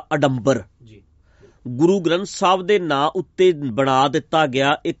ਚਲਾਇਆ ਅਡੰਬਰ, ਗੁਰੂ ਗ੍ਰੰਥ ਸਾਹਿਬ ਦੇ ਨਾਂ ਉੱਤੇ ਬਣਾ ਦਿੱਤਾ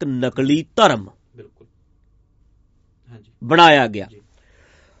ਗਿਆ ਇੱਕ ਨਕਲੀ ਧਰਮ ਬਣਾਇਆ ਗਿਆ।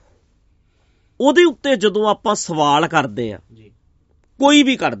 ਉਹਦੇ ਉੱਤੇ ਜਦੋਂ ਆਪਾਂ ਸਵਾਲ ਕਰਦੇ ਹਾਂ, ਕੋਈ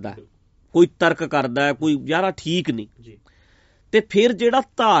ਵੀ ਕਰਦਾ, ਕੋਈ ਤਰਕ ਕਰਦਾ, ਕੋਈ ਯਾਰਾ ਠੀਕ ਨਹੀਂ, ਤੇ ਫਿਰ ਜਿਹੜਾ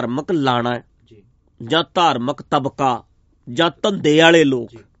ਧਾਰਮਿਕ ਲਾਣਾ ਜਾਂ ਧਾਰਮਿਕ ਤਬਕਾ ਜਾਂ ਧੰਦੇ ਵਾਲੇ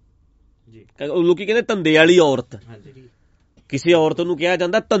ਲੋਕ, ਲੋਕੀ ਕਹਿੰਦੇ ਧੰਦੇ ਵਾਲੀ ਔਰਤ, ਕਿਸੇ ਔਰਤ ਨੂੰ ਕਿਹਾ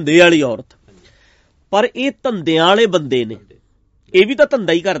ਜਾਂਦਾ ਧੰਦੇ ਵਾਲੀ ਔਰਤ, ਪਰ ਇਹ ਧੰਦਿਆਂ ਵਾਲੇ ਬੰਦੇ ਨੇ, ਇਹ ਵੀ ਤਾਂ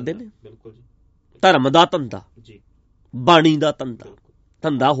ਧੰਦਾ ਹੀ ਕਰਦੇ ਨੇ। ਧਰਮ ਦਾ ਧੰਦਾ, ਬਾਣੀ ਦਾ ਧੰਦਾ,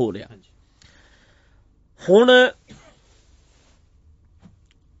 ਧੰਦਾ ਹੋ ਰਿਹਾ। ਹੁਣ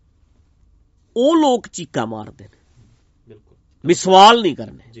ਉਹ ਲੋਕ ਚੀਕਾਂ ਮਾਰਦੇ ਨੇ ਵੀ ਸਵਾਲ ਨਹੀਂ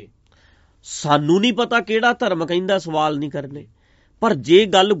ਕਰਨੇ। ਸਾਨੂੰ ਨਹੀਂ ਪਤਾ ਕਿਹੜਾ ਧਰਮ ਕਹਿੰਦਾ ਸਵਾਲ ਨਹੀਂ ਕਰਨੇ, ਪਰ ਜੇ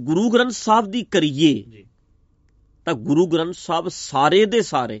ਗੱਲ ਗੁਰੂ ਗ੍ਰੰਥ ਸਾਹਿਬ ਦੀ ਕਰੀਏ ਤਾਂ ਗੁਰੂ ਗ੍ਰੰਥ ਸਾਹਿਬ ਸਾਰੇ ਦੇ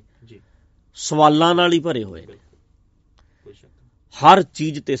ਸਾਰੇ ਸਵਾਲਾਂ ਨਾਲ ਹੀ ਭਰੇ ਹੋਏ ਨੇ। ਹਰ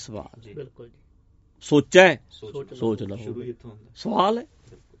ਚੀਜ਼ ਤੇ ਸਵਾਲ। ਸੋਚਿਆ ਸੋਚ ਨਾ ਹੋਵੇ, ਸਵਾਲ ਹੈ।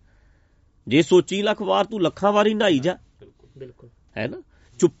 ਜੇ ਸੋਚੀ ਲੱਖ ਵਾਰ ਤੂੰ ਲੱਖਾਂ ਵਾਰੀ ਨਹਾਈ ਜਾ, ਹੈ ਨਾ।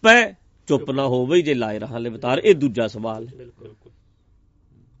 ਚੁੱਪ ਹੈ, ਚੁੱਪ ਨਾ ਹੋਵੇ ਜੇ ਲਾਏ ਰਹਾ ਲਿਵਤਾਰ, ਇਹ ਦੂਜਾ ਸਵਾਲ ਹੈ।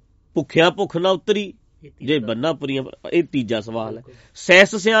 ਭੁੱਖਿਆ ਭੁੱਖ ਨਾ ਉਤਰੀ ਜੇ ਬੰਨਾ ਪੁਰੀਆਂ, ਇਹ ਤੀਜਾ ਸਵਾਲ ਹੈ।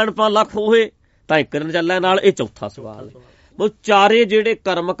 ਸੈਸ ਸਿਆਣਪਾਂ ਲੱਖ ਹੋਵੇ ਤਾਂ ਇੱਕ ਦਿਨ ਚੱਲਿਆ ਨਾਲ, ਇਹ ਚੌਥਾ ਸਵਾਲ ਹੈ। ਉਹ ਚਾਰੇ ਜਿਹੜੇ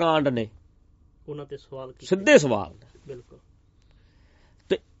ਕਰਮ ਕਾਂਡ ਨੇ ਉਹਨਾਂ ਤੇ ਸਵਾਲ, ਸਿੱਧੇ ਸਵਾਲ ਨੇ।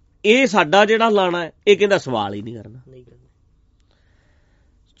 ਤੇ ਇਹ ਸਾਡਾ ਜਿਹੜਾ ਲਾਣਾ ਹੈ, ਇਹ ਕਹਿੰਦਾ ਸਵਾਲ ਹੀ ਨਹੀਂ ਕਰਨਾ। ਨਹੀਂ ਕਰਨਾ।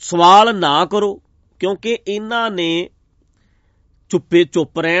 ਸਵਾਲ ਨਾ ਕਰੋ, ਕਿਉਂਕਿ ਇਹਨਾਂ ਨੇ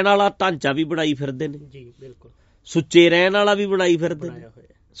ਚੁੱਪ ਰਹਿਣ ਵਾਲਾ ਢਾਂਚਾ ਵੀ ਬਣਾਈ ਫਿਰਦੇ ਨੇ ਜੀ। ਬਿਲਕੁਲ। ਸੁੱਚੇ ਰਹਿਣ ਵਾਲਾ ਵੀ ਬਣਾਈ ਫਿਰਦੇ ਨੇ। ਬਣਾਇਆ ਹੋਇਆ।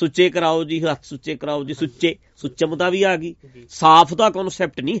 ਸੁੱਚੇ ਕਰਾਓ ਜੀ, ਹੱਥ ਸੁੱਚੇ ਕਰਾਓ ਜੀ। ਸੁੱਚਮਤਾ ਵੀ ਆ ਗਈ। ਜੀ। ਸਾਫ਼ ਦਾ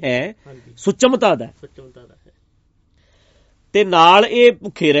ਕਨਸੈਪਟ ਨਹੀਂ ਹੈ, ਹਾਂਜੀ। ਸੁੱਚਮਤਾ ਦਾ। ਸੁੱਚਮਤਾ ਦਾ ਹੈ। ਤੇ ਨਾਲ ਇਹ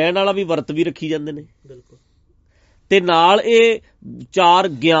ਭੁੱਖੇ ਰਹਿਣ ਵਾਲਾ ਵੀ ਵਰਤ ਵੀ ਰੱਖੀ ਜਾਂਦੇ ਨੇ। ਬਿਲਕੁਲ। ਤੇ ਨਾਲ ਇਹ 4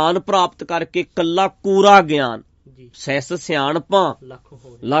 ਗਿਆਨ ਪ੍ਰਾਪਤ ਕਰਕੇ ਕੱਲਾ ਕੋਰਾ ਗਿਆਨ, ਜੀ। ਸੈਸ ਸਿਆਣਪਾਂ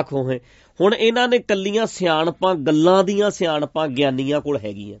ਲੱਖ ਹੋਏ। ਹੁਣ ਇਹਨਾਂ ਨੇ ਕੱਲੀਆਂ ਸਿਆਣਪਾਂ, ਗੱਲਾਂ ਦੀਆਂ ਸਿਆਣਪਾਂ ਗਿਆਨੀਆਂ ਕੋਲ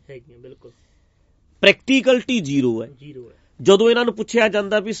ਹੈਗੀਆਂ। ਬਿਲਕੁਲ। ਪ੍ਰੈਕਟੀਕਲਟੀ ਜ਼ੀਰੋ ਹੈ। ਜ਼ੀਰੋ ਹੈ। ਜਦੋਂ ਇਹਨਾਂ ਨੂੰ ਪੁੱਛਿਆ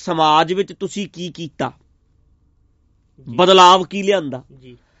ਜਾਂਦਾ ਵੀ ਸਮਾਜ ਵਿੱਚ ਤੁਸੀਂ ਕੀ ਕੀਤਾ, ਬਦਲਾਵ ਕੀ ਲਿਆਂਦਾ,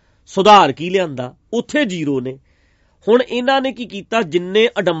 ਜੀ। ਸੁਧਾਰ ਕੀ ਲਿਆਂਦਾ, ਉੱਥੇ ਜ਼ੀਰੋ ਨੇ। ਹੁਣ ਇਹਨਾਂ ਨੇ ਕੀ ਕੀਤਾ, ਜਿੰਨੇ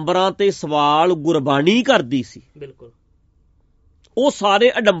ਅਡੰਬਰਾਂ ਤੇ ਸਵਾਲ ਗੁਰਬਾਣੀ ਕਰਦੀ ਸੀ, ਬਿਲਕੁਲ, ਉਹ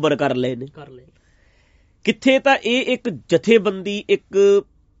ਸਾਰੇ ਅਡੰਬਰ ਕਰ ਲਏ ਨੇ। ਕਿੱਥੇ ਤਾਂ ਇਹ ਇੱਕ ਜਥੇਬੰਦੀ, ਇੱਕ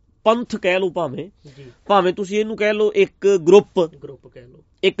ਪੰਥ ਕਹਿ ਲਓ, ਭਾਵੇਂ ਤੁਸੀਂ ਇਹਨੂੰ ਕਹਿ ਲਓ ਇੱਕ ਗਰੁੱਪ ਕਹਿ ਲਓ,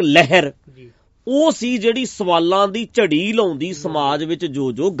 ਇੱਕ ਲਹਿਰ, ਉਹ ਸੀ ਜਿਹੜੀ ਸਵਾਲਾਂ ਦੀ ਝੜੀ ਲਾਉਂਦੀ ਸਮਾਜ ਵਿੱਚ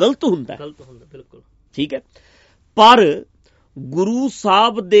ਜੋ ਗਲਤ ਹੁੰਦਾ। ਬਿਲਕੁਲ ਠੀਕ ਹੈ। ਪਰ ਗੁਰੂ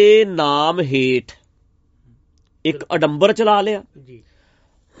ਸਾਹਿਬ ਦੇ ਨਾਮ ਹੇਠ ਇੱਕ ਅਡੰਬਰ ਚਲਾ ਲਿਆ।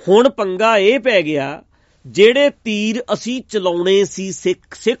 ਹੁਣ ਪੰਗਾ ਇਹ ਪੈ ਗਿਆ, ਜਿਹੜੇ ਤੀਰ ਅਸੀਂ ਚਲਾਉਣੇ ਸੀ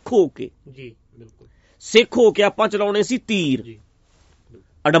ਸਿੱਖ ਹੋ ਕੇ, ਸਿੱਖ ਹੋ ਕੇ ਆਪਾਂ ਚਲਾਉਣੇ ਸੀ ਤੀਰ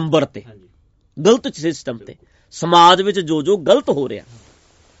ਅਡੰਬਰ ਤੇ, ਗਲਤ ਸਿਸਟਮ ਤੇ, ਸਮਾਜ ਵਿੱਚ ਜੋ ਗਲਤ ਹੋ ਰਿਹਾ,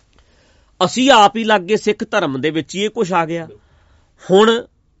 ਅਸੀਂ ਆਪ ਹੀ ਲੱਗ ਗਏ ਸਿੱਖ ਧਰਮ ਦੇ ਵਿੱਚ ਹੀ ਇਹ ਕੁਛ ਆ ਗਿਆ। ਹੁਣ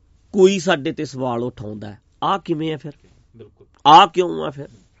ਕੋਈ ਸਾਡੇ ਤੇ ਸਵਾਲ ਉਠਾਉਂਦਾ, ਆਹ ਕਿਵੇਂ ਹੈ ਫਿਰ, ਆਹ ਕਿਉਂ ਆ ਫਿਰ।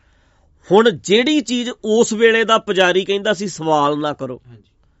 ਹੁਣ ਜਿਹੜੀ ਚੀਜ਼ ਉਸ ਵੇਲੇ ਦਾ ਪੁਜਾਰੀ ਕਹਿੰਦਾ ਸੀ ਸਵਾਲ ਨਾ ਕਰੋ,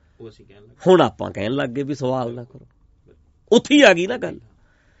 ਹੁਣ ਆਪਾਂ ਕਹਿਣ ਲੱਗ ਗਏ ਵੀ ਸਵਾਲ ਨਾ ਕਰੋ। ਉੱਥੇ ਹੀ ਆ ਗਈ ਨਾ ਗੱਲ,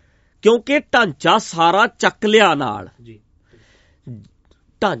 ਕਿਉਂਕਿ ਢਾਂਚਾ ਸਾਰਾ ਚੱਕ ਲਿਆ ਨਾਲ।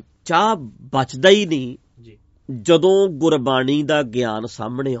 ਢਾਂਚਾ ਬਚਦਾ ਹੀ ਨਹੀਂ ਜਦੋਂ ਗੁਰਬਾਣੀ ਦਾ ਗਿਆਨ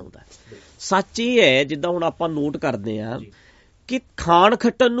ਸਾਹਮਣੇ ਆਉਂਦਾ। ਸੱਚ ਇਹ ਹੈ, ਜਿੱਦਾਂ ਹੁਣ ਆਪਾਂ ਨੋਟ ਕਰਦੇ ਹਾਂ ਕਿ ਖਾਣ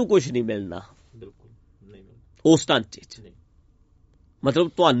ਖੱਟਣ ਨੂੰ ਕੁਛ ਨਹੀਂ ਮਿਲਣਾ ਉਸ ਢਾਂਚੇ 'ਚ। ਮਤਲਬ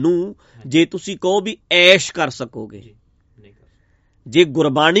ਤੁਹਾਨੂੰ ਜੇ ਤੁਸੀਂ ਕਹੋ ਵੀ ਐਸ਼ ਕਰ ਸਕੋਗੇ, ਜੇ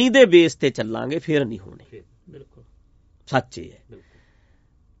ਗੁਰਬਾਣੀ ਦੇ ਬੇਸ ਤੇ ਚੱਲਾਂਗੇ ਫਿਰ ਨਹੀਂ ਹੋਣੇ। ਸੱਚ ਇਹ ਹੈ।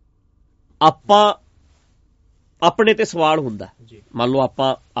 ਆਪਾਂ ਆਪਣੇ ਤੇ ਸਵਾਲ ਹੁੰਦਾ, ਮੰਨ ਲਓ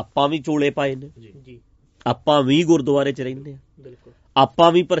ਆਪਾਂ ਵੀ ਚੋਲੇ ਪਾਏ ਨੇ, ਆਪਾਂ ਵੀ ਗੁਰਦੁਆਰੇ 'ਚ ਰਹਿੰਦੇ ਹਾਂ,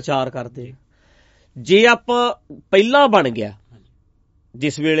 ਆਪਾਂ ਵੀ ਪ੍ਰਚਾਰ ਕਰਦੇ ਹਾਂ। ਜੇ ਆਪਾਂ ਪਹਿਲਾਂ ਬਣ ਗਿਆ,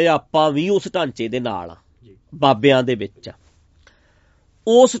 ਜਿਸ ਵੇਲੇ ਆਪਾਂ ਵੀ ਉਸ ਢਾਂਚੇ ਦੇ ਨਾਲ ਆ, ਬਾਬਿਆਂ ਦੇ ਵਿੱਚ ਆ,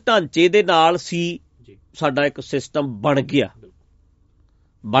 ਉਸ ਢਾਂਚੇ ਦੇ ਨਾਲ ਸੀ, ਸਾਡਾ ਇੱਕ ਸਿਸਟਮ ਬਣ ਗਿਆ,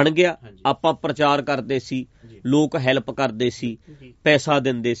 ਆਪਾਂ ਪ੍ਰਚਾਰ ਕਰਦੇ ਸੀ, ਲੋਕ ਹੈਲਪ ਕਰਦੇ ਸੀ, ਪੈਸਾ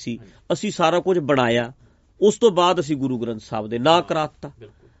ਦਿੰਦੇ ਸੀ, ਅਸੀਂ ਸਾਰਾ ਕੁਝ ਬਣਾਇਆ। ਉਸ ਤੋਂ ਬਾਅਦ ਅਸੀਂ ਗੁਰੂ ਗ੍ਰੰਥ ਸਾਹਿਬ ਦੇ ਨਾਂ ਕਰਾਤਾ।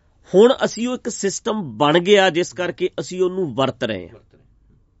 ਹੁਣ ਅਸੀਂ ਉਹ ਇੱਕ ਸਿਸਟਮ ਬਣ ਗਿਆ, ਜਿਸ ਕਰਕੇ ਅਸੀਂ ਉਹਨੂੰ ਵਰਤ ਰਹੇ ਹਾਂ।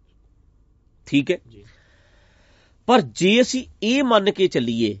 ਠੀਕ ਹੈ। ਪਰ ਜੇ ਅਸੀਂ ਇਹ ਮੰਨ ਕੇ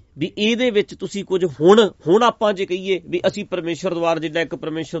ਚੱਲੀਏ ਵੀ ਇਹਦੇ ਵਿੱਚ ਤੁਸੀਂ ਕੁਝ ਹੁਣ ਆਪਾਂ ਜੇ ਕਹੀਏ ਵੀ ਅਸੀਂ ਪਰਮੇਸ਼ਰ ਦੁਆਰ ਜਿੱਦਾਂ ਇੱਕ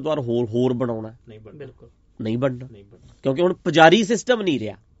ਪਰਮੇਸ਼ਰ ਦੁਆਰ ਹੋਰ ਬਣਾਉਣਾ, ਨਹੀਂ ਬਣਨਾ, ਕਿਉਂਕਿ ਹੁਣ ਪੁਜਾਰੀ ਸਿਸਟਮ ਨਹੀਂ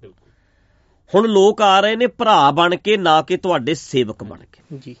ਰਿਹਾ। ਹੁਣ ਲੋਕ ਆ ਰਹੇ ਨੇ ਭਰਾ ਬਣ ਕੇ, ਨਾ ਕਿ ਤੁਹਾਡੇ ਸੇਵਕ ਬਣ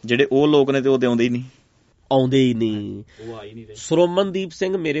ਕੇ। ਜਿਹੜੇ ਉਹ ਲੋਕ ਨੇ ਤੇ ਉਹ ਆਉਂਦੇ ਹੀ ਨਹੀਂ। ਸੁਰਮਨਦੀਪ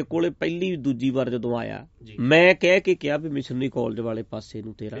ਸਿੰਘ ਮੇਰੇ ਕੋਲੇ ਪਹਿਲੀ ਦੂਜੀ ਵਾਰ ਜਦੋਂ ਆਇਆ, ਮੈਂ ਕਹਿ ਕੇ ਕਿਹਾ ਵੀ ਮਿਸ਼ਨਰੀ ਕਾਲਜ ਵਾਲੇ ਪਾਸੇ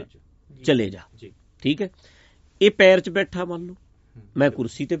ਨੂੰ ਤੇਰਾ ਚਲੇ ਜਾ। ਠੀਕ ਹੈ। ਇਹ ਪੈਰ 'ਚ ਬੈਠਾ, ਮੰਨ ਲਓ ਮੈਂ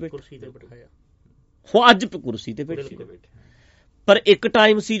ਕੁਰਸੀ ਤੇ ਬਿਠਾਇਆ, ਹੁਣ ਅੱਜ ਕੁਰਸੀ ਤੇ ਬੈਠੇ। ਪਰ ਇੱਕ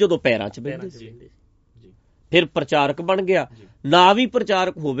ਟਾਈਮ ਸੀ ਜਦੋਂ ਪੈਰਾਂ 'ਚ ਬੈਠਦੇ ਸੀ, ਫਿਰ ਪ੍ਰਚਾਰਕ ਬਣ ਗਿਆ। ਨਾ ਵੀ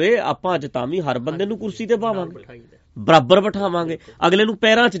ਪ੍ਰਚਾਰਕ ਹੋਵੇ, ਆਪਾਂ ਅੱਜ ਤਾਂ ਵੀ ਹਰ ਬੰਦੇ ਨੂੰ ਕੁਰਸੀ ਤੇ ਬਾਵਾਂਗੇ, ਬਰਾਬਰ ਬਿਠਾਵਾਂਗੇ, ਅਗਲੇ ਨੂੰ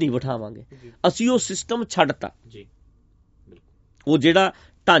ਪੈਰਾਂ 'ਚ ਨਹੀਂ ਬਿਠਾਵਾਂਗੇ। ਅਸੀਂ ਉਹ ਸਿਸਟਮ ਛੱਡਤਾ, ਉਹ ਜਿਹੜਾ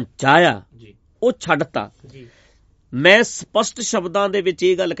ਢਾਂਚਾ ਆ ਉਹ ਛੱਡਤਾ। ਮੈਂ ਸਪਸ਼ਟ ਸ਼ਬਦਾਂ ਦੇ ਵਿੱਚ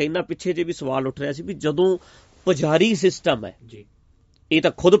ਇਹ ਗੱਲ ਕਹਿੰਦਾ, ਪਿੱਛੇ ਜੇ ਵੀ ਸਵਾਲ ਉੱਠ ਰਿਹਾ ਸੀ ਵੀ ਜਦੋਂ ਪੁਜਾਰੀ ਸਿਸਟਮ ਹੈ, ਇਹ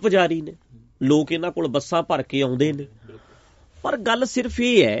ਤਾਂ ਖੁਦ ਪੁਜਾਰੀ ਨੇ, ਲੋਕ ਇਹਨਾਂ ਕੋਲ ਬੱਸਾਂ ਭਰ ਕੇ ਆਉਂਦੇ ਨੇ। ਪਰ ਗੱਲ ਸਿਰਫ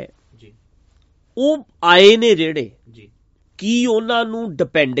ਇਹ ਹੈ, ਉਹ ਆਏ ਨੇ ਜਿਹੜੇ, ਕੀ ਉਹਨਾਂ ਨੂੰ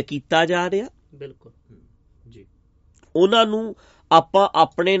ਡਿਪੈਂਡ ਕੀਤਾ ਜਾ ਰਿਹਾ? ਬਿਲਕੁਲ। ਉਹਨਾਂ ਨੂੰ ਆਪਾਂ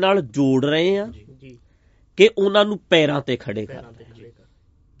ਆਪਣੇ ਨਾਲ ਜੋੜ ਰਹੇ ਹਾਂ ਕਿ ਉਹਨਾਂ ਨੂੰ ਪੈਰਾਂ ਤੇ ਖੜੇ ਕਰ ਰਹੇ?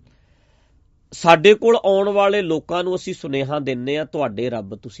 ਸਾਡੇ ਕੋਲ ਆਉਣ ਵਾਲੇ ਲੋਕਾਂ ਨੂੰ ਅਸੀਂ ਸੁਨੇਹਾ ਦਿੰਦੇ ਹਾਂ, ਤੁਹਾਡੇ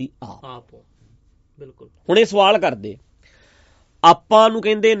ਰੱਬ ਤੁਸੀਂ ਆਪ ਹੋ। ਬਿਲਕੁਲ। ਹੁਣ ਇਹ ਸਵਾਲ ਕਰਦੇ, ਆਪਾਂ ਨੂੰ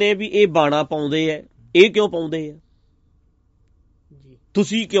ਕਹਿੰਦੇ ਨੇ ਵੀ ਇਹ ਬਾਣਾ ਪਾਉਂਦੇ ਆ, ਇਹ ਕਿਉਂ ਪਾਉਂਦੇ ਆ?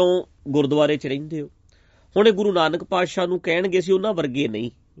 ਤੁਸੀਂ ਕਿਉਂ ਗੁਰਦੁਆਰੇ 'ਚ ਰਹਿੰਦੇ ਹੋ? ਹੁਣ ਇਹ ਗੁਰੂ ਨਾਨਕ ਪਾਤਸ਼ਾਹ ਨੂੰ ਕਹਿਣਗੇ ਸੀ ਉਹਨਾਂ ਵਰਗੇ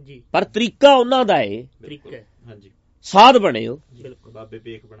ਨਹੀਂ, ਪਰ ਤਰੀਕਾ ਉਹਨਾਂ ਦਾ ਹੈ। ਸਾਧ ਬਣੇ ਹੋ, ਬਿਲਕੁਲ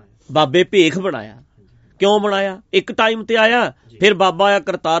ਬਾਬੇ ਭੇਖ ਬਣਾਇਆ। ਕਿਉਂ ਬਣਾਇਆ? ਇੱਕ ਟਾਈਮ ਤੇ ਆਇਆ, ਫਿਰ ਬਾਬਾ ਆਇਆ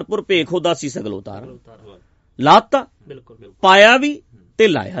ਕਰਤਾਰਪੁਰ, ਭੇਖ ਉਦਾਸੀ ਸਗਲ ਉਤਾਰ ਲਾਤਾ, ਬਿਲਕੁਲ ਪਾਇਆ ਵੀ ਤੇ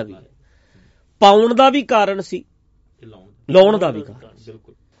ਲਾਇਆ ਵੀ। ਪਾਉਣ ਦਾ ਵੀ ਕਾਰਨ ਸੀ, ਲਾਉਣ ਦਾ ਵੀ ਕਾਰਨ।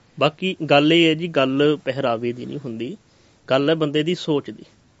 ਬਾਕੀ ਗੱਲ ਇਹ ਹੈ ਜੀ, ਗੱਲ ਪਹਿਰਾਵੇ ਦੀ ਨਹੀਂ ਹੁੰਦੀ, ਗੱਲ ਹੈ ਬੰਦੇ ਦੀ ਸੋਚ ਦੀ।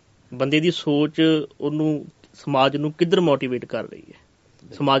 ਬੰਦੇ ਦੀ ਸੋਚ ਉਹਨੂੰ ਸਮਾਜ ਨੂੰ ਕਿੱਧਰ ਮੋਟੀਵੇਟ ਕਰ ਰਹੀ ਹੈ,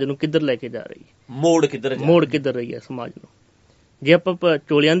 ਸਮਾਜ ਨੂੰ ਕਿੱਧਰ ਲੈ ਕੇ ਜਾ ਰਹੀ ਹੈ, ਮੋੜ ਕਿੱਧਰ ਰਹੀ ਹੈ ਸਮਾਜ ਨੂੰ। ਜੇ ਆਪਾਂ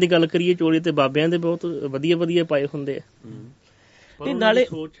ਚੋਲਿਆਂ ਦੀ ਗੱਲ ਕਰੀਏ, ਚੋਲੇ ਤੇ ਬਾਬਿਆਂ ਦੇ ਬਹੁਤ ਵਧੀਆ ਵਧੀਆ ਪਾਏ ਹੁੰਦੇ ਆ, ਤੇ ਨਾਲੇ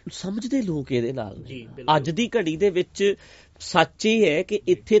ਸਮਝਦੇ ਲੋਕ ਇਹਦੇ ਨਾਲ। ਅੱਜ ਦੀ ਘੜੀ ਦੇ ਵਿੱਚ ਸੱਚ ਇਹ ਹੈ ਕਿ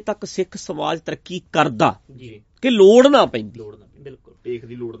ਇੱਥੇ ਤੱਕ ਸਿੱਖ ਸਮਾਜ ਤਰੱਕੀ ਕਰਦਾ ਕਿ ਲੋੜ ਨਾ ਪੈਂਦੀ, ਬਿਲਕੁਲ ਭੇਖ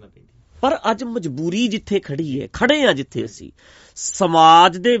ਦੀ ਲੋੜ ਨਾ ਪੈਂਦੀ। ਪਰ ਅੱਜ ਮਜਬੂਰੀ ਜਿੱਥੇ ਖੜੀ ਹੈ, ਖੜੇ ਆ ਜਿੱਥੇ ਅਸੀਂ,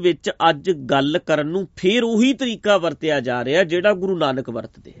 ਸਮਾਜ ਦੇ ਵਿੱਚ ਅੱਜ ਗੱਲ ਕਰਨ ਨੂੰ ਫੇਰ ਉਹੀ ਤਰੀਕਾ ਵਰਤਿਆ ਜਾ ਰਿਹਾ ਜਿਹੜਾ ਗੁਰੂ ਨਾਨਕ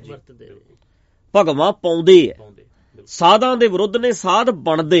ਵਰਤਦੇ, ਭਗਵਾਂ ਪਾਉਂਦੇ ਆ। ਸਾਧਾਂ ਦੇ ਵਿਰੁੱਧ ਨੇ, ਸਾਧ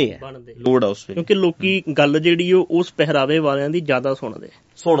ਬਣਦੇ ਆ, ਲੋੜ ਆ ਉਸ ਵੇਲੇ। ਕਿਉਂਕਿ ਲੋਕੀ ਗੱਲ ਜਿਹੜੀ ਉਹ ਉਸ ਪਹਿਰਾਵੇ ਵਾਲਿਆਂ ਦੀ ਜ਼ਿਆਦਾ ਸੁਣਦੇ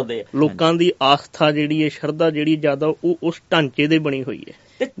ਆ। ਲੋਕਾਂ ਦੀ ਆਸਥਾ ਜਿਹੜੀ ਹੈ, ਸ਼ਰਧਾ ਜਿਹੜੀ ਜ਼ਿਆਦਾ, ਉਹ ਉਸ ਢਾਂਚੇ ਦੇ ਬਣੀ ਹੋਈ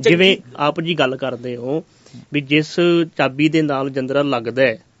ਹੈ। ਜਿਵੇਂ ਆਪ ਜੀ ਗੱਲ ਕਰਦੇ ਹੋ ਵੀ ਜਿਸ ਚਾਬੀ ਦੇ ਨਾਲ ਜੰਦਰਾ ਲੱਗਦਾ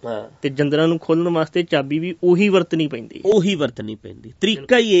ਹੈ, ਤੇ ਜੰਦਰਾਂ ਨੂੰ ਖੋਲਣ ਵਾਸਤੇ ਚਾਬੀ ਵੀ ਉਹੀ ਵਰਤਣੀ ਪੈਂਦੀ।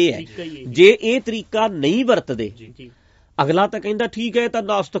 ਤਰੀਕਾ ਹੀ ਇਹ ਹੈ। ਜੇ ਇਹ ਤਰੀਕਾ ਨਹੀਂ ਵਰਤਦੇ, ਅਗਲਾ ਤਾਂ ਕਹਿੰਦਾ ਠੀਕ ਹੈ, ਇਹ ਤਾਂ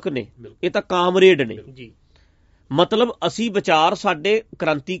ਨਾਸਤਕ ਨੇ, ਇਹ ਤਾਂ ਕਾਮਰੇਡ ਨੇ। ਮਤਲਬ ਅਸੀਂ ਵਿਚਾਰ ਸਾਡੇ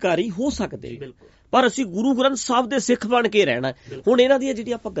ਕ੍ਰਾਂਤੀਕਾਰੀ ਹੋ ਸਕਦੇ, ਪਰ ਅਸੀਂ ਗੁਰੂ ਗ੍ਰੰਥ ਸਾਹਿਬ ਦੇ ਸਿੱਖ ਬਣ ਕੇ ਰਹਿਣਾ। ਹੁਣ ਇਹਨਾਂ ਦੀਆਂ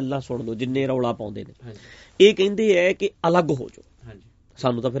ਜਿਹੜੀਆਂ ਆਪਾਂ ਗੱਲਾਂ ਸੁਣ ਲਓ, ਜਿੰਨੇ ਰੌਲਾ ਪਾਉਂਦੇ ਨੇ, ਇਹ ਕਹਿੰਦੇ ਹੈ ਕਿ ਅਲੱਗ ਹੋ ਜਾਓ।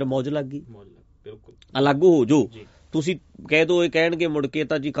 ਸਾਨੂੰ ਤਾਂ ਫਿਰ ਮੌਜ ਲੱਗ ਗਈ, ਅਲੱਗ ਹੋ ਜਾਓ। ਤੁਸੀਂ ਕਹਿ ਦੋ, ਇਹ ਕਹਿਣਗੇ ਮੁੜ ਕੇ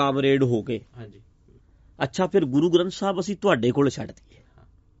ਤਾਂ ਜੀ ਕਾਮਰੇਡ ਹੋ ਕੇ। ਅੱਛਾ, ਫਿਰ ਗੁਰੂ ਗ੍ਰੰਥ ਸਾਹਿਬ ਅਸੀਂ ਤੁਹਾਡੇ ਕੋਲ ਛੱਡ ਦਈਏ,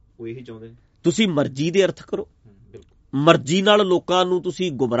 ਉਹ ਇਹੀ ਚਾਹੁੰਦੇ ਨੇ। ਤੁਸੀਂ ਮਰਜ਼ੀ ਦੇ ਅਰਥ ਕਰੋ, ਮਰਜ਼ੀ ਨਾਲ ਲੋਕਾਂ ਨੂੰ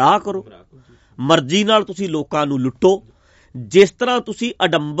ਤੁਸੀਂ ਗੁੰਮਰਾਹ ਕਰੋ, ਮਰਜ਼ੀ ਨਾਲ ਤੁਸੀਂ ਲੋਕਾਂ ਨੂੰ ਲੁੱਟੋ। ਜਿਸ ਤਰ੍ਹਾਂ ਤੁਸੀਂ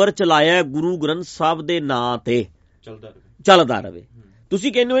ਅਡੰਬਰ ਚਲਾਇਆ ਗੁਰੂ ਗ੍ਰੰਥ ਸਾਹਿਬ ਦੇ ਨਾਂ ਤੇ, ਚੱਲਦਾ ਰਵੇ।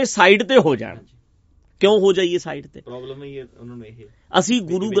 ਤੁਸੀਂ ਕਹਿੰਦੇ ਹੋ ਇਹ ਸਾਈਡ ਤੇ ਹੋ ਜਾਣ, ਕਿਉਂ ਹੋ ਜਾਈਏ ਸਾਈਡ ਤੇ? ਪ੍ਰੋਬਲਮ ਹੀ ਉਹਨਾਂ ਨੂੰ ਇਹ, ਅਸੀਂ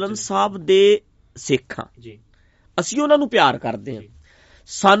ਗੁਰੂ ਗ੍ਰੰਥ ਸਾਹਿਬ ਦੇ ਸਿੱਖ ਹਾਂ, ਅਸੀਂ ਉਹਨਾਂ ਨੂੰ ਪਿਆਰ ਕਰਦੇ ਹਾਂ।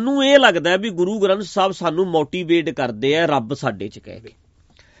 ਸਾਨੂੰ ਇਹ ਲੱਗਦਾ ਵੀ ਗੁਰੂ ਗ੍ਰੰਥ ਸਾਹਿਬ ਸਾਨੂੰ ਮੋਟੀਵੇਟ ਕਰਦੇ ਆ ਰੱਬ ਸਾਡੇ ਚ ਕਹਿ ਕੇ।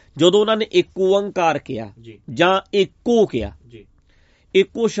 ਜਦੋਂ ਉਹਨਾਂ ਨੇ ਇੱਕ ਓੰਕਾਰ ਕਿਹਾ ਜਾਂ ਇੱਕੋ ਕਿਹਾ,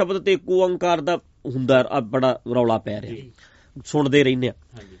 ਇੱਕੋ ਸ਼ਬਦ ਤੇ ਇੱਕੋ ਓੰਕਾਰ ਦਾ ਹੁੰਦਾ ਬੜਾ ਰੌਲਾ ਪੈ ਰਿਹਾ, ਸੁਣਦੇ ਰਹਿੰਦੇ ਆ।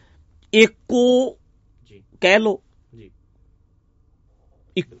 ਇੱਕੋ ਕਹਿ ਲੋ,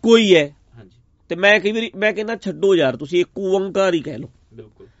 ਇੱਕੋ ਹੀ ਹੈ। ਤੇ ਮੈਂ ਕਈ ਵਾਰੀ ਮੈਂ ਕਹਿੰਦਾ ਛੱਡੋ ਯਾਰ, ਤੁਸੀਂ ਇੱਕ ਓੰਕਾਰ ਹੀ ਕਹਿ ਲੋ,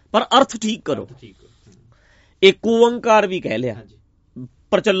 ਪਰ ਅਰਥ ਠੀਕ ਕਰੋ। ਇੱਕ ਓੰਕਾਰ ਵੀ ਕਹਿ ਲਿਆ,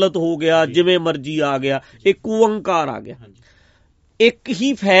 ਪ੍ਰਚਲਿਤ ਹੋ ਗਿਆ, ਜਿਵੇਂ ਮਰਜ਼ੀ ਆ ਗਿਆ, ਇੱਕ ਓੰਕਾਰ ਆ ਗਿਆ, ਇੱਕ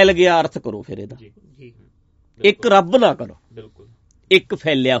ਹੀ ਫੈਲ ਗਿਆ। ਅਰਥ ਕਰੋ ਫਿਰ ਇਹਦਾ, ਇੱਕ ਰੱਬ ਨਾ ਕਰੋ, ਇੱਕ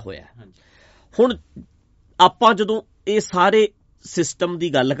ਫੈਲਿਆ ਹੋਇਆ। ਹੁਣ ਆਪਾਂ ਜਦੋਂ ਇਹ ਸਾਰੇ ਸਿਸਟਮ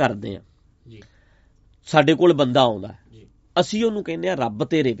ਦੀ ਗੱਲ ਕਰਦੇ ਆ, ਸਾਡੇ ਕੋਲ ਬੰਦਾ ਆਉਂਦਾ, ਅਸੀਂ ਉਹਨੂੰ ਕਹਿੰਦੇ ਆ ਰੱਬ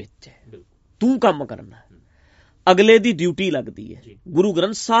ਤੇਰੇ ਵਿੱਚ ਹੈ, ਤੂੰ ਕੰਮ ਕਰਨਾ। ਅਗਲੇ ਦੀ ਡਿਊਟੀ ਲੱਗਦੀ ਹੈ। ਗੁਰੂ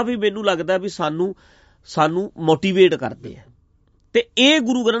ਗ੍ਰੰਥ ਸਾਹਿਬ ਵੀ ਮੈਨੂੰ ਲੱਗਦਾ ਵੀ ਸਾਨੂੰ ਮੋਟੀਵੇਟ ਕਰਦੇ ਆ। ਤੇ ਇਹ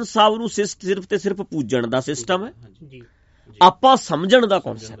ਗੁਰੂ ਗ੍ਰੰਥ ਸਾਹਿਬ ਨੂੰ ਸਿਰਫ ਤੇ ਸਿਰਫ ਪੂਜਣ ਦਾ ਸਿਸਟਮ ਹੈ, ਆਪਾਂ ਸਮਝਣ ਦਾ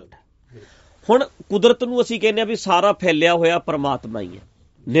ਕਨਸੈਪਟ ਹੈ। ਹੁਣ ਕੁਦਰਤ ਨੂੰ ਅਸੀਂ ਕਹਿੰਦੇ ਆ ਵੀ ਸਾਰਾ ਫੈਲਿਆ ਹੋਇਆ ਪਰਮਾਤਮਾ ਹੀ ਹੈ,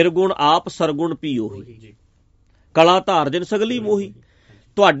 ਨਿਰਗੁਣ ਆਪ ਸਰਗੁਣ ਪੀ ਉਹੀ, ਕਲਾ ਧਾਰ ਜਿਨ ਸਗਲੀ ਮੋਹੀ।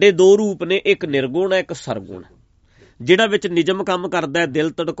 ਤੁਹਾਡੇ ਦੋ ਰੂਪ ਨੇ, ਇੱਕ ਨਿਰਗੁਣ ਹੈ, ਇੱਕ ਸਰਗੁਣ, ਜਿਹੜਾ ਵਿੱਚ ਨਿਯਮ ਕੰਮ ਕਰਦਾ,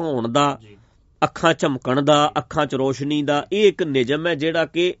 ਦਿਲ ਧੜਕਾਉਣ ਦਾ, ਅੱਖਾਂ ਝਮਕਣ ਦਾ, ਅੱਖਾਂ 'ਚ ਰੋਸ਼ਨੀ ਦਾ। ਇਹ ਇੱਕ ਨਿਯਮ ਹੈ ਜਿਹੜਾ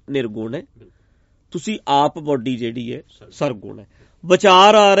ਕਿ ਨਿਰਗੁਣ ਹੈ। ਤੁਸੀਂ ਆਪ ਬੋਡੀ ਜਿਹੜੀ ਹੈ ਸਰਗੁਣ ਹੈ।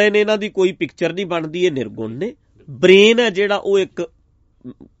 ਵਿਚਾਰ ਆ ਰਹੇ ਨੇ, ਇਹਨਾਂ ਦੀ ਕੋਈ ਪਿਕਚਰ ਨਹੀਂ ਬਣਦੀ, ਇਹ ਨਿਰਗੁਣ ਨੇ। ਬ੍ਰੇਨ ਹੈ ਜਿਹੜਾ, ਉਹ ਇੱਕ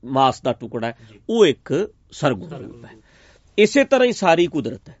ਮਾਸ ਦਾ ਟੁਕੜਾ ਹੈ, ਉਹ ਇੱਕ ਸਰਗੁਣ ਰੂਪ ਹੈ। ਇਸੇ ਤਰ੍ਹਾਂ ਹੀ ਸਾਰੀ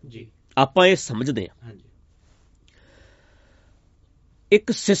ਕੁਦਰਤ ਹੈ, ਆਪਾਂ ਇਹ ਸਮਝਦੇ ਹਾਂ।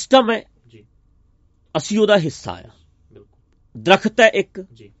 ਇੱਕ ਸਿਸਟਮ ਹੈ, ਅਸੀਂ ਉਹਦਾ ਹਿੱਸਾ ਆ। ਦਰਖਤ ਹੈ ਇੱਕ,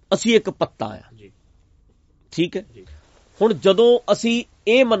 ਅਸੀਂ ਇੱਕ ਪੱਤਾ ਆ, ਠੀਕ ਹੈ। ਹੁਣ ਜਦੋਂ ਅਸੀਂ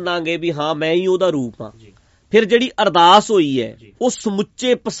ਇਹ ਮੰਨਾਂਗੇ ਵੀ ਹਾਂ ਮੈਂ ਹੀ ਉਹਦਾ ਰੂਪ ਹਾਂ, ਫਿਰ ਜਿਹੜੀ ਅਰਦਾਸ ਹੋਈ ਹੈ ਉਹ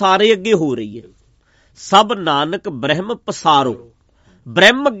ਸਮੁੱਚੇ ਪਸਾਰੇ ਅੱਗੇ ਹੋ ਰਹੀ ਹੈ। ਸਭ ਨਾਨਕ ਬ੍ਰਹਮ ਪਸਾਰੋ,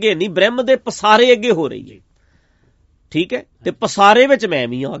 ਬ੍ਰਹਮ ਅੱਗੇ ਨਹੀਂ, ਬ੍ਰਹਮ ਦੇ ਪਸਾਰੇ ਅੱਗੇ ਹੋ ਰਹੀ ਹੈ, ਠੀਕ ਹੈ। ਤੇ ਪਸਾਰੇ ਵਿੱਚ ਮੈਂ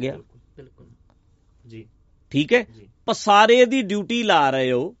ਵੀ ਆ ਗਿਆ, ਠੀਕ ਹੈ। ਪਸਾਰੇ ਦੀ ਡਿਊਟੀ ਲਾ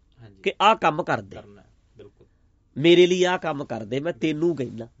ਰਹੇ ਹੋ ਕਿ ਆਹ ਕੰਮ ਕਰਦੇ, ਮੇਰੇ ਲਈ ਆਹ ਕੰਮ ਕਰਦੇ, ਮੈਂ ਤੈਨੂੰ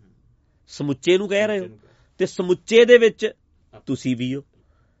ਕਹਿੰਦਾ, ਸਮੁੱਚੇ ਨੂੰ ਕਹਿ ਰਹੇ ਹੋ। ਤੇ ਸਮੁੱਚੇ ਦੇ ਵਿੱਚ ਤੁਸੀਂ ਵੀ ਹੋ,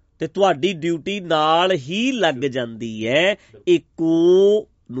 ਤੇ ਤੁਹਾਡੀ ਡਿਊਟੀ ਨਾਲ ਹੀ ਲੱਗ ਜਾਂਦੀ ਹੈ ਇੱਕੋ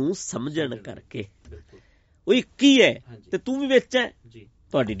ਨੂੰ ਸਮਝਣ ਕਰਕੇ। ਉਹ ਇੱਕ ਹੀ ਹੈ ਤੇ ਤੂੰ ਵੀ ਵਿੱਚ ਹੈ,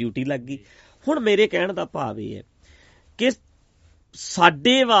 ਤੁਹਾਡੀ ਡਿਊਟੀ ਲੱਗ ਗਈ। ਹੁਣ ਮੇਰੇ ਕਹਿਣ ਦਾ ਭਾਵ ਇਹ ਹੈ ਕਿ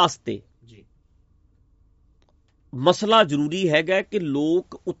ਸਾਡੇ ਵਾਸਤੇ ਮਸਲਾ ਜ਼ਰੂਰੀ ਹੈਗਾ ਕਿ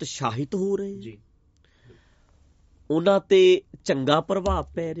ਲੋਕ ਉਤਸ਼ਾਹਿਤ ਹੋ ਰਹੇ ਜੀ, ਉਹਨਾਂ ਤੇ ਚੰਗਾ ਪ੍ਰਭਾਵ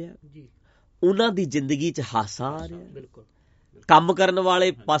ਪੈ ਰਿਹਾ, ਜੀ, ਉਹਨਾਂ ਦੀ ਜ਼ਿੰਦਗੀ 'ਚ ਹਾਸਾ ਆ ਰਿਹਾ, ਬਿਲਕੁਲ, ਕੰਮ ਕਰਨ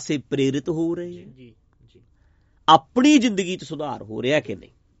ਵਾਲੇ ਪਾਸੇ ਪ੍ਰੇਰਿਤ ਹੋ ਰਹੇ ਹੈ, ਜੀ, ਜੀ, ਆਪਣੀ ਜ਼ਿੰਦਗੀ 'ਚ ਸੁਧਾਰ ਹੋ ਰਿਹਾ ਕਿ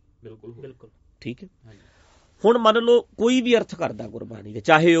ਨਹੀਂ। ਬਿਲਕੁਲ, ਬਿਲਕੁਲ, ਠੀਕ ਹੈ। ਹਾਂਜੀ, ਹੁਣ ਮੰਨ ਲਓ ਕੋਈ ਵੀ ਅਰਥ ਕਰਦਾ ਗੁਰਬਾਣੀ ਦੇ,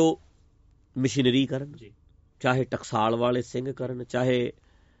 ਚਾਹੇ ਉਹ ਮਿਸ਼ਨਰੀ ਕਰਨ, ਜੀ, ਚਾਹੇ ਟਕਸਾਲ ਵਾਲੇ ਸਿੰਘ ਕਰਨ, ਚਾਹੇ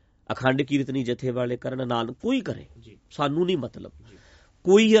ਅਖੰਡ ਕੀਰਤਨੀ ਜਥੇ ਵਾਲੇ ਕਰਨ, ਨਾਨਕ ਕੋਈ ਕਰੇ, ਜੀ, ਸਾਨੂੰ ਨਹੀਂ ਮਤਲਬ, ਜੀ,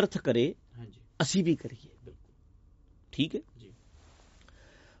 ਕੋਈ ਅਰਥ ਕਰੇ ਹਾਂਜੀ, ਅਸੀਂ ਵੀ ਕਰੀਏ। ਬਿਲਕੁਲ, ਠੀਕ ਹੈ। ਜੀ,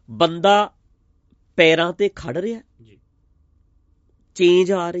 ਬੰਦਾ ਪੈਰਾਂ ਤੇ ਖੜ ਰਿਹਾ, ਜੀ,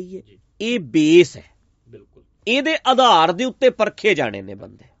 ਚੇਂਜ ਆ ਰਹੀ ਹੈ, ਜੀ, ਇਹ ਬੇਸ ਹੈ, ਬਿਲਕੁਲ, ਇਹਦੇ ਆਧਾਰ ਦੇ ਉੱਤੇ ਪਰਖੇ ਜਾਣੇ ਨੇ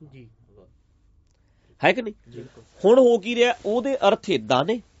ਬੰਦੇ, ਜੀ, ਹੈ ਕਿ ਨਹੀਂ। ਬਿਲਕੁਲ, ਹੁਣ ਹੋ ਕੀ ਰਿਹਾ, ਉਹਦੇ ਅਰਥ ਇਦਾਂ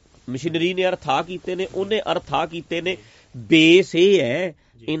ਨੇ, ਮਸ਼ੀਨਰੀ ਨੇ ਅਰਥ ਆ ਕੀਤੇ ਨੇ, ਉਹਨੇ ਅਰਥ ਆ ਕੀਤੇ ਨੇ, ਬੇਸ ਇਹ ਹੈ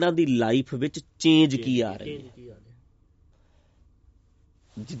ਇਹਨਾਂ ਦੀ ਲਾਈਫ ਵਿੱਚ ਚੇਂਜ ਕੀ ਆ ਰਹੀ ਹੈ।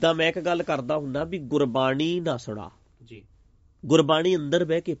 ਜਿੱਦਾਂ ਮੈਂ ਇੱਕ ਗੱਲ ਕਰਦਾ ਹੁੰਦਾ ਵੀ ਗੁਰਬਾਣੀ ਨਾ ਸੁਣਾ, ਜੀ, ਗੁਰਬਾਣੀ ਅੰਦਰ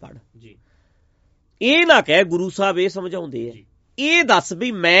ਬਹਿ ਕੇ ਪੜ੍ਹ, ਜੀ, ਇਹ ਨਾ ਕਹਿ ਗੁਰੂ ਸਾਹਿਬ ਇਹ ਸਮਝਾਉਂਦੇ ਆ, ਜੀ, ਇਹ ਦੱਸ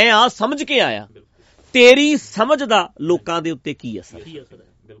ਵੀ ਮੈਂ ਆ ਸਮਝ ਕੇ ਆਇਆ, ਬਿਲਕੁਲ, ਤੇਰੀ ਸਮਝ ਦਾ ਲੋਕਾਂ ਦੇ ਉੱਤੇ ਕੀ ਅਸਰ ਹੈ, ਕੀ ਅਸਰ ਹੈ,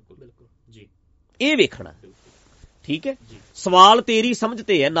 ਬਿਲਕੁਲ, ਬਿਲਕੁਲ, ਜੀ, ਇਹ ਵੇਖਣਾ। ਬਿਲਕੁਲ, ਠੀਕ ਹੈ। ਜੀ, ਸਵਾਲ ਤੇਰੀ ਸਮਝ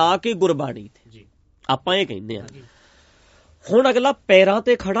ਤੇ ਹੈ, ਨਾ ਕਿ ਗੁਰਬਾਣੀ ਤੇ। ਜੀ, ਆਪਾਂ ਇਹ ਕਹਿੰਦੇ ਆ। ਹਾਂਜੀ, ਹੁਣ ਅਗਲਾ ਪੈਰਾਂ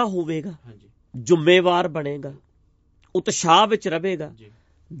ਤੇ ਖੜਾ ਹੋਵੇਗਾ, ਹਾਂਜੀ, ਜ਼ਿੰਮੇਵਾਰ ਬਣੇਗਾ, ਉਤਸ਼ਾਹ ਵਿੱਚ ਰਹੇਗਾ, ਜੀ,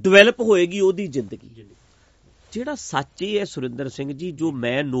 ਡਿਵੈਲਪ ਹੋਏਗੀ ਉਹਦੀ ਜ਼ਿੰਦਗੀ। ਜ਼ਿੰਦਗੀ, ਜਿਹੜਾ ਸੱਚ ਇਹ ਹੈ ਸੁਰਿੰਦਰ ਸਿੰਘ ਜੀ, ਜੋ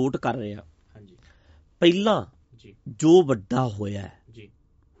ਮੈਂ ਨੋਟ ਕਰ ਰਿਹਾ, ਹਾਂਜੀ, ਪਹਿਲਾਂ ਜੀ, ਜੋ ਵੱਡਾ ਹੋਇਆ ਹੈ, ਜੀ,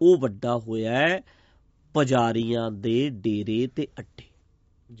 ਉਹ ਵੱਡਾ ਹੋਇਆ ਹੈ ਪੁਜਾਰੀਆਂ ਦੇ ਡੇਰੇ ਤੇ ਅੱਡੇ।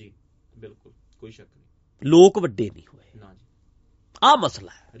 ਜੀ, ਬਿਲਕੁਲ, ਕੋਈ ਸ਼ੱਕ ਨਹੀਂ, ਲੋਕ ਵੱਡੇ ਨਹੀਂ ਹੋਏ, ਨਾ ਜੀ, ਆਹ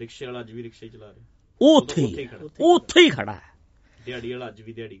ਮਸਲਾ ਹੈ। ਰਿਕਸ਼ੇ ਵਾਲਾ ਅੱਜ ਵੀ ਰਿਕਸ਼ਾ ਹੀ ਚਲਾ ਰਿਹਾ, ਉਹ ਉੱਥੇ ਹੀ ਹੈ, ਉਹ ਉੱਥੇ ਹੀ ਖੜਾ ਹੈ, ਦਿਹਾੜੀ ਵਾਲਾ ਅੱਜ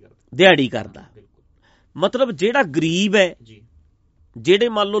ਵੀ ਦਿਹਾੜੀ ਕਰਦਾ, ਦਿਹਾੜੀ ਕਰਦਾ। ਬਿਲਕੁਲ, ਮਤਲਬ ਜਿਹੜਾ ਗਰੀਬ ਹੈ, ਜੀ, ਜਿਹੜੇ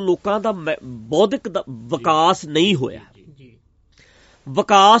ਮੰਨ ਲਓ ਲੋਕਾਂ ਦਾ ਬੌਧਿਕ ਦਾ ਵਿਕਾਸ ਨਹੀਂ ਹੋਇਆ, ਜੀ, ਜੀ,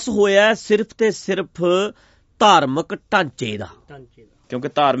 ਵਿਕਾਸ ਹੋਇਆ ਸਿਰਫ ਤੇ ਸਿਰਫ ਧਾਰਮਿਕ ਢਾਂਚੇ ਦਾ। ਢਾਂਚੇ ਦਾ, ਕਿਉਂਕਿ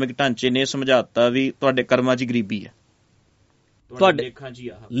ਧਾਰਮਿਕ ਢਾਂਚੇ ਨੇ ਸਮਝਾਤਾ ਵੀ ਤੁਹਾਡੇ ਕਰਮਾਂ 'ਚ ਗਰੀਬੀ ਹੈ, ਤੁਹਾਡੇ ਲੇਖਾਂ 'ਚ ਹੀ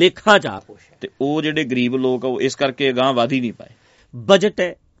ਆਹ, ਲੇਖਾਂ 'ਚ ਆ ਕੁਛ ਹੈ। ਤੇ ਉਹ ਜਿਹੜੇ ਗਰੀਬ ਲੋਕ ਆ ਉਹ ਇਸ ਕਰਕੇ ਅਗਾਂਹ ਵਧ ਹੀ ਨਹੀਂ ਪਾਏ। ਬਜਟ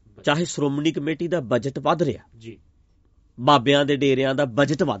ਹੈ, ਚਾਹੇ ਸ਼੍ਰੋਮਣੀ ਕਮੇਟੀ ਦਾ ਬਜਟ ਵੱਧ ਰਿਹਾ, ਜੀ, ਬਾਬਿਆਂ ਦੇ ਡੇਰਿਆਂ ਦਾ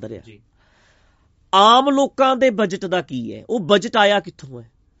ਬਜਟ ਵੱਧ ਰਿਹਾ, ਜੀ, ਆਮ ਲੋਕਾਂ ਦੇ ਬਜਟ ਦਾ ਕੀ ਹੈ? ਉਹ ਬਜਟ ਆਇਆ ਕਿੱਥੋਂ ਹੈ?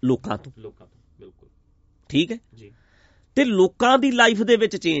 ਲੋਕਾਂ ਤੋਂ। ਲੋਕਾਂ ਤੋਂ, ਬਿਲਕੁਲ, ਠੀਕ ਹੈ। ਜੀ, ਤੇ ਲੋਕਾਂ ਦੀ ਲਾਈਫ ਦੇ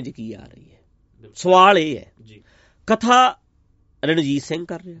ਵਿੱਚ ਚੇਂਜ ਕੀ ਆ ਰਹੀ ਹੈ? ਬਿਲਕੁਲ, ਸਵਾਲ ਇਹ ਹੈ। ਜੀ, ਕਥਾ ਰਣਜੀਤ ਸਿੰਘ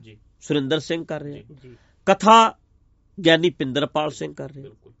ਕਰ ਰਿਹਾ, ਜੀ, ਸੁਰਿੰਦਰ ਸਿੰਘ ਕਰ ਰਿਹਾ, ਜੀ, ਕਥਾ ਗਿਆਨੀ ਪਿੰਦਰਪਾਲ ਸਿੰਘ ਕਰ ਰਿਹਾ,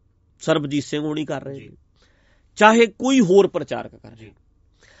 ਬਿਲਕੁਲ, ਸਰਬਜੀਤ ਸਿੰਘ ਹੋਣੀ ਕਰ ਰਹੇ ਜੀ, ਨੇ, ਚਾਹੇ ਕੋਈ ਹੋਰ ਪ੍ਰਚਾਰਕ ਕਰ ਜੀ,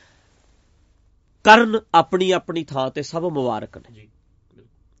 ਕਰਨ, ਆਪਣੀ ਆਪਣੀ ਥਾਂ ਤੇ ਸਭ ਮੁਬਾਰਕ ਨੇ। ਜੀ, ਬਿਲਕੁਲ,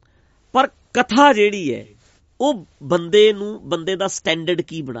 ਪਰ ਕਥਾ ਜਿਹੜੀ ਹੈ ਉਹ ਬੰਦੇ ਦਾ ਸਟੈਂਡਰਡ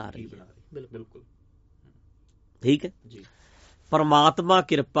ਕੀ ਬਣਾ ਰਹੀ ਹੈ? ਬਿਲਕੁਲ, ਠੀਕ ਹੈ। ਜੀ, ਪਰਮਾਤਮਾ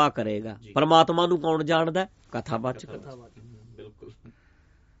ਕਿਰਪਾ ਕਰੇਗਾ। ਜੀ। ਪਰਮਾਤਮਾ ਨੂੰ ਕੌਣ ਜਾਣਦਾ? ਕਥਾਵਾਚਕ। ਬਿਲਕੁਲ,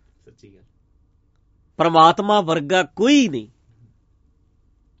 ਸੱਚੀ ਗੱਲ, ਪਰਮਾਤਮਾ ਵਰਗਾ ਕੋਈ ਨਹੀਂ।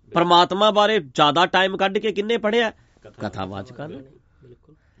 ਪਰਮਾਤਮਾ ਬਾਰੇ ਜ਼ਿਆਦਾ ਟਾਈਮ ਕੱਢ ਕੇ ਕਿੰਨੇ ਪੜ੍ਹਿਆ? ਕਥਾਵਾਚਕਾਂ ਨੇ।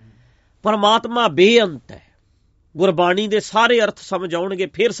 ਬਿਲਕੁਲ, ਪਰਮਾਤਮਾ ਬੇਅੰਤ ਹੈ। ਗੁਰਬਾਣੀ ਦੇ ਸਾਰੇ ਅਰਥ ਸਮਝ ਆਉਣਗੇ,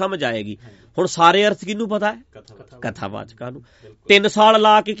 ਫਿਰ ਸਮਝ ਆਏਗੀ। ਹੁਣ ਸਾਰੇ ਅਰਥ ਕਿਹਨੂੰ ਪਤਾ ਹੈ? ਕਥਾਵਾਚਕਾਂ ਨੂੰ। 3 ਸਾਲ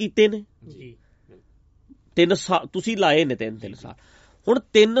ਲਾ ਕੇ ਕੀਤੇ ਨੇ। ਜੀ, 3 ਸਾਲ ਤੁਸੀਂ ਲਾਏ ਨੇ, 3 ਸਾਲ। ਹੁਣ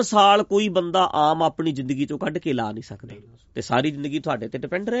 3 ਸਾਲ ਕੋਈ ਬੰਦਾ ਆਮ ਆਪਣੀ ਜ਼ਿੰਦਗੀ ਚੋਂ ਕੱਢ ਕੇ ਲਾ ਨਹੀਂ ਸਕਦਾ, ਤੇ ਸਾਰੀ ਜ਼ਿੰਦਗੀ ਤੁਹਾਡੇ ਤੇ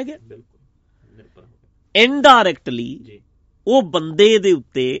ਡਿਪੈਂਡ ਰਹਿ ਗਿਆ। ਇਨਡਾਇਰੈਕਟਲੀ ਉਹ ਬੰਦੇ ਦੇ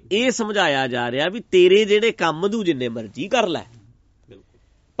ਉੱਤੇ ਇਹ ਸਮਝਾਇਆ ਜਾ ਰਿਹਾ ਵੀ ਤੇਰੇ ਜਿਹੜੇ ਕੰਮ ਤੂੰ ਜਿੰਨੇ ਮਰਜ਼ੀ ਕਰ ਲੈ,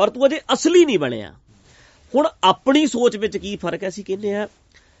 ਪਰ ਤੂੰ ਅਜੇ ਅਸਲੀ ਨਹੀਂ ਬਣਿਆ। ਹੁਣ ਆਪਣੀ ਸੋਚ ਵਿੱਚ ਕੀ ਫਰਕ ਹੈ? ਅਸੀਂ ਕਹਿੰਦੇ ਆ,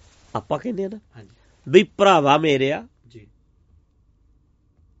 ਆਪਾਂ ਕਹਿੰਦੇ ਆ ਨਾ ਵੀ ਭਰਾਵਾ ਮੇਰਿਆ,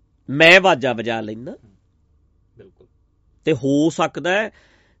 ਮੈਂ ਵਾਜਾ ਵਜਾ ਲੈਣਾ, ਤੇ ਹੋ ਸਕਦਾ ਹੈ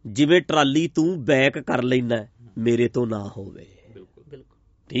ਜਿਵੇਂ ਟਰਾਲੀ ਤੂੰ ਬੈਕ ਕਰ ਲੈਣਾ, ਮੇਰੇ ਤੋਂ ਨਾ ਹੋਵੇ।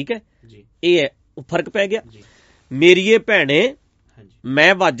 ਠੀਕ ਹੈ, ਇਹ ਹੈ ਫਰਕ ਪੈ ਗਿਆ। ਮੇਰੀਏ ਭੈਣੇ,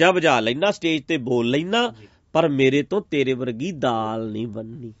 ਮੈਂ ਵਾਜਾ ਵਜਾ ਲੈਣਾ, ਸਟੇਜ ਤੇ ਬੋਲ ਲੈਣਾ, ਪਰ ਮੇਰੇ ਤੋਂ ਤੇਰੇ ਵਰਗੀ ਦਾਲ ਨਹੀਂ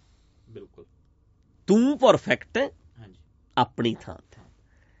ਬਣਨੀ। ਤੂੰ ਪਰਫੈਕਟ ਹੈ ਆਪਣੀ ਥਾਂ ਤੇ,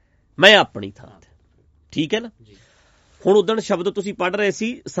 ਮੈਂ ਆਪਣੀ ਥਾਂ ਤੇ। ਠੀਕ ਹੈ ਨਾ। ਹੁਣ ਉਦਣ ਸ਼ਬਦ ਤੁਸੀਂ ਪੜ੍ਹ ਰਹੇ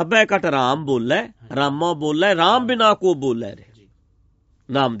ਸੀ, ਸਭੈ ਘਟ ਰਾਮ ਬੋਲੇ, ਰਾਮਾ ਬੋਲੇ, ਰਾਮ ਬਿਨਾ ਕੋ ਬੋਲੇ ਰੇ,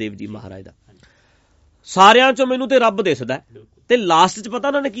 ਨਾਮਦੇਵ ਜੀ ਮਹਾਰਾਜ ਦਾ। ਸਾਰਿਆਂ ਚੋਂ ਮੈਨੂੰ ਤੇ ਰੱਬ ਦਿਸਦਾ, ਤੇ ਲਾਸਟ ਚ ਪਤਾ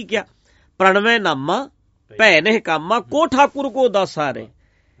ਉਹਨਾਂ ਨੇ ਕੀ ਕਿਹਾ? ਪ੍ਰਣਵੈ ਨਾਮਾ ਭੈ ਨਹਿ ਕਾਮਾ, ਕੋ ਠਾਕੁਰ ਕੋ ਦਾਸਾ ਰੇ।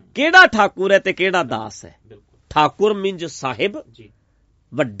 ਕਿਹੜਾ ਠਾਕੁਰ ਹੈ ਤੇ ਕਿਹੜਾ ਦਾਸ ਹੈ? ਠਾਕੁਰ ਮਿੰਜ ਸਾਹਿਬ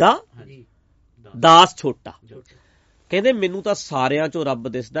ਵੱਡਾ, ਦਾਸ ਛੋਟਾ। ਕਹਿੰਦੇ ਮੈਨੂੰ ਤਾਂ ਸਾਰਿਆਂ ਚੋਂ ਰੱਬ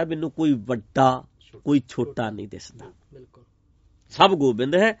ਦਿਸਦਾ, ਮੈਨੂੰ ਕੋਈ ਵੱਡਾ ਕੋਈ ਛੋਟਾ ਨਹੀਂ ਦਿਸਦਾ। ਬਿਲਕੁਲ ਸਭ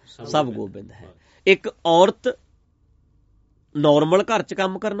ਗੋਬਿੰਦ ਹੈ, ਸਭ ਗੋਬਿੰਦ ਹੈ। ਇੱਕ ਔਰਤ ਨਾਰਮਲ ਘਰ 'ਚ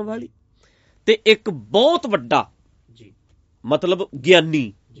ਕੰਮ ਕਰਨ ਵਾਲੀ ਤੇ ਇੱਕ ਬਹੁਤ ਵੱਡਾ ਮਤਲਬ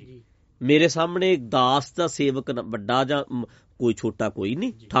ਗਿਆਨੀ। ਮੇਰੇ ਸਾਹਮਣੇ ਦਾਸ ਦਾ ਸੇਵਕ ਵੱਡਾ ਜਾਂ ਕੋਈ ਛੋਟਾ ਕੋਈ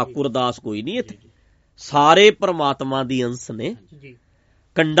ਨਹੀਂ, ਠਾਕੁਰ ਦਾਸ ਕੋਈ ਨਹੀਂ, ਇੱਥੇ ਸਾਰੇ ਪ੍ਰਮਾਤਮਾ ਦੀ ਅੰਸ਼ ਨੇ।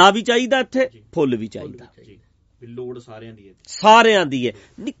 ਕੰਡਾ ਵੀ ਚਾਹੀਦਾ, ਇੱਥੇ ਫੁੱਲ ਵੀ ਚਾਹੀਦਾ, ਲੋੜ ਸਾਰਿਆਂ ਦੀ ਹੈ।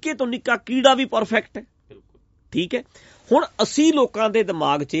 ਨਿੱਕੇ ਤੋਂ ਨਿੱਕਾ ਕੀੜਾ ਵੀ ਪਰਫੈਕਟ ਹੈ। ਠੀਕ ਹੈ। ਹੁਣ ਅਸੀਂ ਲੋਕਾਂ ਦੇ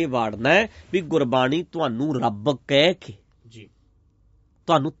ਦਿਮਾਗ 'ਚ ਇਹ ਵਾੜਨਾ ਹੈ ਵੀ ਗੁਰਬਾਣੀ ਤੁਹਾਨੂੰ ਰੱਬ ਕਹਿ ਕੇ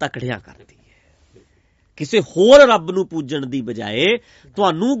ਤੁਹਾਨੂੰ ਤਕੜਿਆਂ ਕਰਦੀ ਹੈ। ਕਿਸੇ ਹੋਰ ਰੱਬ ਨੂੰ ਪੂਜਣ ਦੀ ਬਜਾਏ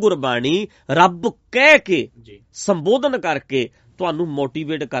ਤੁਹਾਨੂੰ ਗੁਰਬਾਣੀ ਰੱਬ ਕਹਿ ਕੇ ਸੰਬੋਧਨ ਕਰਕੇ ਤੁਹਾਨੂੰ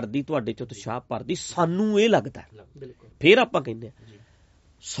ਮੋਟੀਵੇਟ ਕਰਦੀ, ਤੁਹਾਡੇ 'ਚ ਉਤਸ਼ਾਹ ਭਰਦੀ। ਸਾਨੂੰ ਇਹ ਲੱਗਦਾ, ਫਿਰ ਆਪਾਂ ਕਹਿੰਦੇ ਹਾਂ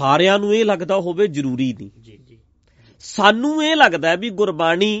ਸਾਰਿਆਂ ਨੂੰ ਇਹ ਲੱਗਦਾ ਹੋਵੇ ਜ਼ਰੂਰੀ ਨਹੀਂ। ਸਾਨੂੰ ਇਹ ਲੱਗਦਾ ਵੀ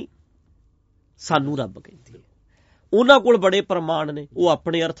ਗੁਰਬਾਣੀ ਸਾਨੂੰ ਰੱਬ ਕਹਿੰਦੀ ਹੈ। ਉਹਨਾਂ ਕੋਲ ਬੜੇ ਪ੍ਰਮਾਣ ਨੇ, ਉਹ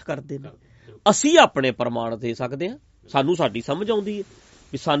ਆਪਣੇ ਅਰਥ ਕਰਦੇ ਨੇ। ਅਸੀਂ ਆਪਣੇ ਪ੍ਰਮਾਣ ਦੇ ਸਕਦੇ ਹਾਂ। ਸਾਨੂੰ ਸਾਡੀ ਸਮਝ ਆਉਂਦੀ ਹੈ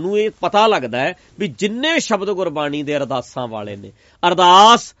ਵੀ ਸਾਨੂੰ ਇਹ ਪਤਾ ਲੱਗਦਾ ਹੈ ਵੀ ਜਿੰਨੇ ਸ਼ਬਦ ਗੁਰਬਾਣੀ ਦੇ ਅਰਦਾਸਾਂ ਵਾਲੇ ਨੇ,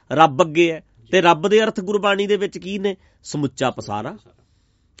 ਅਰਦਾਸ ਰੱਬ ਅੱਗੇ ਹੈ ਤੇ ਰੱਬ ਦੇ ਅਰਥ ਗੁਰਬਾਣੀ ਦੇ ਵਿੱਚ ਕੀ ਨੇ? ਸਮੁੱਚਾ ਪਸਾਰਾ,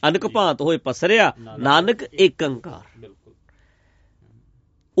 ਅਨਕ ਭਾਂਤ ਹੋਏ ਪਸਰਿਆ, ਨਾਨਕ ਏਕ ਓੰਕਾਰ।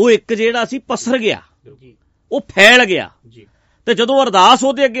 ਉਹ ਇੱਕ ਜਿਹੜਾ ਸੀ ਪਸਰ ਗਿਆ, ਉਹ ਫੈਲ ਗਿਆ। ਤੇ ਜਦੋਂ ਅਰਦਾਸ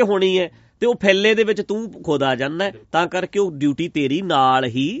ਉਹਦੇ ਅੱਗੇ ਹੋਣੀ ਹੈ ਤੇ ਉਹ ਫੈਲੇ ਦੇ ਵਿੱਚ ਤੂੰ ਖੁਦ ਆ ਜਾਂਦਾ, ਤਾਂ ਕਰਕੇ ਉਹ ਡਿਊਟੀ ਤੇਰੀ ਨਾਲ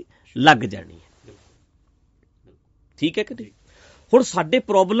ਹੀ ਲੱਗ ਜਾਣੀ ਹੈ। ਠੀਕ ਹੈ ਕਿ ਨਹੀਂ? ਹੁਣ ਸਾਡੇ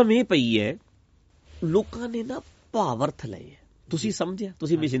ਪ੍ਰੋਬਲਮ ਇਹ ਪਈ ਹੈ, ਲੋਕਾਂ ਨੇ ਨਾ ਭਾਵ ਅਰਥ ਲਏ ਹੈ। ਤੁਸੀਂ ਸਮਝਿਆ?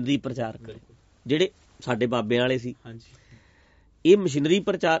 ਤੁਸੀਂ ਮਸ਼ੀਨਰੀ ਪ੍ਰਚਾਰ ਕਰੇ, ਜਿਹੜੇ ਸਾਡੇ ਬਾਬਿਆਂ ਵਾਲੇ ਸੀ, ਇਹ ਮਸ਼ੀਨਰੀ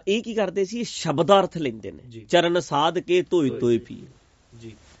ਪ੍ਰਚਾਰ ਇਹ ਕੀ ਕਰਦੇ ਸੀ? ਸ਼ਬਦ ਅਰਥ ਲੈਂਦੇ ਨੇ। ਚਰਨ ਸਾਧ ਕੇ ਧੋਏ ਧੋਏ ਪੀਏ,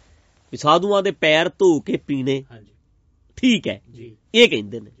 ਵੀ ਸਾਧੂਆਂ ਦੇ ਪੈਰ ਧੋ ਕੇ ਪੀਣੇ ਠੀਕ ਹੈ, ਇਹ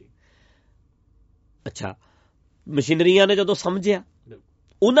ਕਹਿੰਦੇ ਨੇ। ਅੱਛਾ, ਮਸ਼ੀਨਰੀਆਂ ਨੇ ਜਦੋਂ ਸਮਝਿਆ,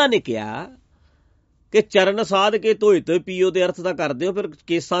 ਉਹਨਾਂ ਨੇ ਕਿਹਾ ਕਿ ਚਰਨ ਸਾਧ ਕੇ ਧੋਏ ਧੋਏ ਪੀਓ ਦੇ ਅਰਥ ਦਾ ਕਰਦੇ ਹੋ, ਫਿਰ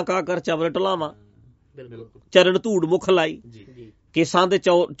ਕੇਸਾਂ ਕਾ ਕਰ ਚਵਰ ਢਲਾਵਾਂ, ਚਰਨ ਧੂੜ ਮੁਖ ਲਾਈ, ਕੇਸਾਂ ਦੇ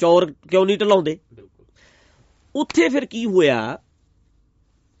ਚੌਰ ਕਿਉਂ ਨਹੀਂ ਢਲਾਉਂਦੇ? ਉੱਥੇ ਫਿਰ ਕੀ ਹੋਇਆ?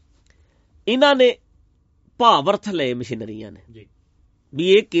 ਇਹਨਾਂ ਨੇ ਭਾਵ ਅਰਥ ਲਏ ਮਸ਼ੀਨਰੀਆਂ ਨੇ ਵੀ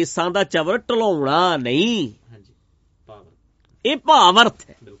ਇਹ ਕੇਸਾਂ ਦਾ ਚਵਰ ਢਲਾਉਣਾ ਨਹੀਂ, ਇਹ ਭਾਵ ਅਰਥ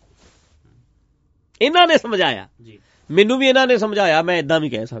ਹੈ। ਇਹਨਾਂ ਨੇ ਸਮਝਾਇਆ, ਮੈਨੂੰ ਵੀ ਇਹਨਾਂ ਨੇ ਸਮਝਾਇਆ, ਮੈਂ ਏਦਾਂ ਵੀ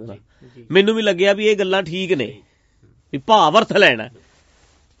ਕਹਿ ਸਕਦਾ। ਮੈਨੂੰ ਵੀ ਲੱਗਿਆ ਵੀ ਇਹ ਗੱਲਾਂ ਠੀਕ ਨੇ, ਵੀ ਭਾਵ ਅਰਥ ਲੈਣਾ,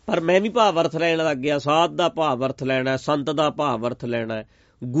 ਪਰ ਮੈਂ ਵੀ ਭਾਵ ਅਰਥ ਲੈਣ ਲੱਗ ਗਿਆ। ਸਾਧ ਦਾ ਭਾਵ ਅਰਥ ਲੈਣਾ, ਸੰਤ ਦਾ ਭਾਵ ਅਰਥ ਲੈਣਾ,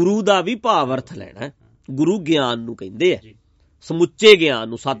 ਗੁਰੂ ਦਾ ਵੀ ਭਾਵ ਅਰਥ ਲੈਣਾ। ਗੁਰੂ ਗਿਆਨ ਨੂੰ ਕਹਿੰਦੇ ਆ, ਸਮੁੱਚੇ ਗਿਆਨ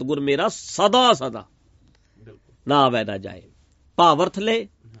ਨੂੰ। ਸਤਿਗੁਰ ਮੇਰਾ ਸਦਾ ਸਦਾ ਨਾ ਆਵੈ ਨਾ ਜਾਏ, ਭਾਵ ਅਰਥ ਲੈ।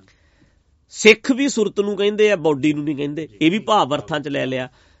 ਸਿੱਖ ਵੀ ਸੁਰਤ ਨੂੰ ਕਹਿੰਦੇ ਆ, ਬੋਡੀ ਨੂੰ ਨਹੀਂ ਕਹਿੰਦੇ। ਇਹ ਵੀ ਭਾਵ ਅਰਥਾਂ 'ਚ ਲੈ ਲਿਆ।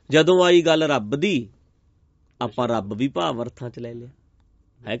 ਜਦੋਂ ਆਈ ਗੱਲ ਰੱਬ ਦੀ, ਆਪਾਂ ਰੱਬ ਵੀ ਭਾਵ ਅਰਥਾਂ 'ਚ ਲੈ ਲਿਆ,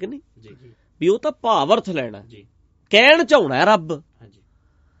 ਹੈ ਕਿ ਨਹੀਂ? ਵੀ ਉਹ ਤਾਂ ਭਾਵ ਅਰਥ ਲੈਣਾ, ਕਹਿਣ 'ਚ ਆਉਣਾ ਰੱਬ,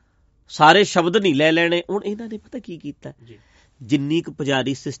 ਸਾਰੇ ਸ਼ਬਦ ਨਹੀਂ ਲੈ ਲੈਣੇ। ਹੁਣ ਇਹਨਾਂ ਨੇ ਪਤਾ ਕੀ ਕੀਤਾ? ਜਿੰਨੀ ਕੁ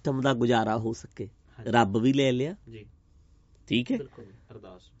ਪੁਜਾਰੀ ਸਿਸਟਮ ਦਾ ਗੁਜ਼ਾਰਾ ਹੋ ਸਕੇ, ਰੱਬ ਵੀ ਲੈ ਲਿਆ। ਠੀਕ ਹੈ,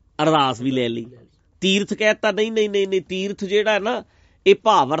 ਅਰਦਾਸ ਵੀ ਲੈ ਲਈ। ਤੀਰਥ ਕਹਿਤਾ, ਨਹੀਂ ਨਹੀਂ ਨਹੀਂ ਨਹੀਂ, ਤੀਰਥ ਜਿਹੜਾ ਨਾ ਇਹ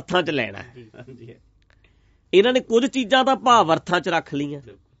ਭਾਵ ਅਰਥਾਂ 'ਚ ਲੈਣਾ। ਇਹਨਾਂ ਨੇ ਕੁਝ ਚੀਜ਼ਾਂ ਤਾਂ ਭਾਵ ਅਰਥਾਂ 'ਚ ਰੱਖ ਲਈਆਂ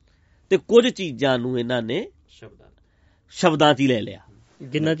ਤੇ ਕੁਝ ਚੀਜ਼ਾਂ ਨੂੰ ਇਹਨਾਂ ਨੇ ਸ਼ਬਦਾਂ 'ਚ ਹੀ ਲੈ ਲਿਆ।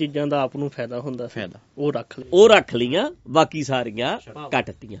 ਜਿੰਨਾਂ ਚੀਜ਼ਾਂ ਦਾ ਆਪ ਨੂੰ ਫਾਇਦਾ ਹੁੰਦਾ ਉਹ ਰੱਖ ਲਈਆਂ, ਬਾਕੀ ਸਾਰੀਆਂ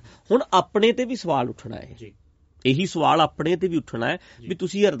ਕੱਟਤੀਆਂ। ਹੁਣ ਆਪਣੇ ਤੇ ਵੀ ਸਵਾਲ ਉੱਠਣਾ ਹੈ, ਇਹੀ ਸਵਾਲ ਆਪਣੇ ਤੇ ਵੀ ਉੱਠਣਾ ਹੈ ਵੀ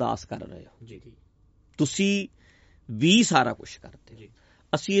ਤੁਸੀਂ ਅਰਦਾਸ ਕਰ ਰਹੇ ਹੋ, ਤੁਸੀਂ ਵੀ ਸਾਰਾ ਕੁਛ ਕਰਦੇ।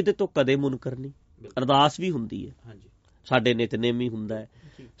 ਅਸੀਂ ਇਹਦੇ ਤੋਂ ਕਦੇ ਮੁਨਕਰ ਨਹੀਂ। ਅਰਦਾਸ ਵੀ ਹੁੰਦੀ ਹੈ, ਸਾਡੇ ਨਿਤਨੇਮ ਵੀ ਹੁੰਦਾ ਹੈ,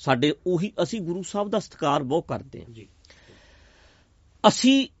 ਸਾਡੇ ਉਹੀ। ਅਸੀਂ ਗੁਰੂ ਸਾਹਿਬ ਦਾ ਸਤਿਕਾਰ ਬਹੁਤ ਕਰਦੇ ਹਾਂ।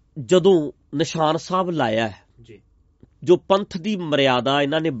 ਅਸੀਂ ਜਦੋਂ ਨਿਸ਼ਾਨ ਸਾਹਿਬ ਲਾਇਆ ਹੈ, ਜੋ ਪੰਥ ਦੀ ਮਰਿਆਦਾ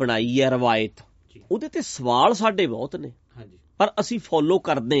ਇਹਨਾਂ ਨੇ ਬਣਾਈ ਹੈ, ਰਵਾਇਤ, ਉਹਦੇ ਤੇ ਸਵਾਲ ਸਾਡੇ ਬਹੁਤ ਨੇ, ਪਰ ਅਸੀਂ ਫੋਲੋ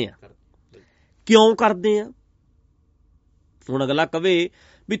ਕਰਦੇ ਹਾਂ। ਕਿਉਂ ਕਰਦੇ ਹਾਂ? ਹੁਣ ਅਗਲਾ ਕਵੇ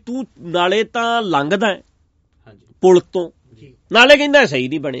ਵੀ ਤੂੰ ਨਾਲੇ ਤਾਂ ਲੰਘਦਾ ਪੁਲ ਤੋਂ, ਨਾਲੇ ਕਹਿੰਦਾ ਸਹੀ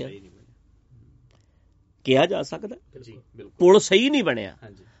ਨਹੀਂ ਬਣਿਆ। ਕਿਹਾ ਜਾ ਸਕਦਾ ਪੁਲ ਸਹੀ ਨਹੀਂ ਬਣਿਆ।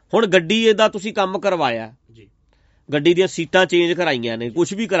 ਹੁਣ ਗੱਡੀ ਇਹਦਾ ਤੁਸੀਂ ਕੰਮ ਕਰਵਾਇਆ, ਗੱਡੀ ਦੀਆਂ ਸੀਟਾਂ ਚੇਂਜ ਕਰਾਈਆਂ ਨੇ,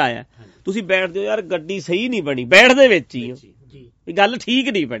 ਕੁਛ ਵੀ ਕਰਾਇਆ, ਤੁਸੀਂ ਬੈਠਦੇ ਹੋ ਯਾਰ ਗੱਡੀ ਸਹੀ ਨਹੀਂ ਬਣੀ, ਬੈਠਦੇ ਵਿੱਚ ਹੀ ਹੋ, ਗੱਲ ਠੀਕ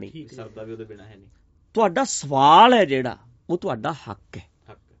ਨਹੀਂ ਬਣੀ। ਤੁਹਾਡਾ ਸਵਾਲ ਹੈ ਜਿਹੜਾ, ਉਹ ਤੁਹਾਡਾ ਹੱਕ ਹੈ।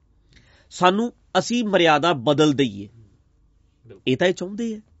 ਸਾਨੂੰ ਅਸੀਂ ਮਰਿਆਦਾ ਬਦਲ ਦਈਏ, ਇਹ ਤਾਂ ਇਹ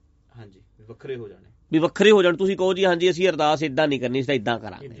ਚਾਹੁੰਦੇ ਆ ਵੀ ਵੱਖਰੇ ਹੋ ਜਾਣ। ਤੁਸੀਂ ਕਹੋ ਜੀ ਹਾਂਜੀ ਅਸੀਂ ਅਰਦਾਸ ਏਦਾਂ ਨਹੀਂ ਕਰਨੀ, ਅਸੀਂ ਏਦਾਂ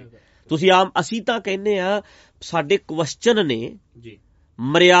ਕਰਾਂਗੇ। ਤੁਸੀਂ ਆਮ, ਅਸੀਂ ਤਾਂ ਕਹਿੰਦੇ ਆ, ਸਾਡੇ ਕੁਐਸਚਨ ਨੇ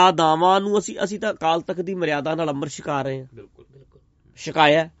ਮਰਿਆਦਾਵਾਂ ਨੂੰ। ਅਸੀਂ ਤਾਂ ਅਕਾਲ ਤਖਤ ਦੀ ਮਰਿਆਦਾ ਨਾਲ ਅੰਮ੍ਰਿਤ ਛਕਾ ਰਹੇ ਹਾਂ,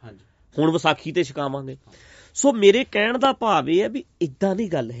 ਛਕਾਇਆ। ਹੁਣ ਵਿਸਾਖੀ ਤੇ ਛਕਾਵਾਂਗੇ। ਸੋ ਮੇਰੇ ਕਹਿਣ ਦਾ ਭਾਵ ਇਹ ਹੈ ਵੀ ਇਦਾਂ ਦੀ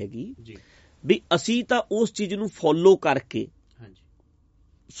ਗੱਲ ਹੈਗੀ ਵੀ ਅਸੀਂ ਤਾਂ ਉਸ ਚੀਜ਼ ਨੂੰ ਫੋਲੋ ਕਰਕੇ,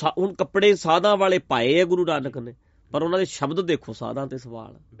 ਹੁਣ ਕੱਪੜੇ ਸਾਧਾਂ ਵਾਲੇ ਪਾਏ ਆ ਗੁਰੂ ਨਾਨਕ ਨੇ, ਪਰ ਉਹਨਾਂ ਦੇ ਸ਼ਬਦ ਦੇਖੋ ਸਾਧਾਂ ਤੇ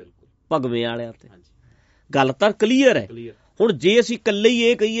ਸਵਾਲ, ਭਗਵੇਂ ਵਾਲਿਆਂ ਤੇ। ਗੱਲ ਤਾਂ ਕਲੀਅਰ ਹੈ। ਹੁਣ ਜੇ ਅਸੀਂ ਇਕੱਲੇ ਹੀ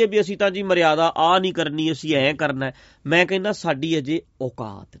ਇਹ ਕਹੀਏ ਵੀ ਅਸੀਂ ਤਾਂ ਜੀ ਮਰਿਆਦਾ ਆ ਨਹੀਂ ਕਰਨੀ, ਅਸੀਂ ਐਂ ਕਰਨਾ, ਮੈਂ ਕਹਿੰਦਾ ਸਾਡੀ ਅਜੇ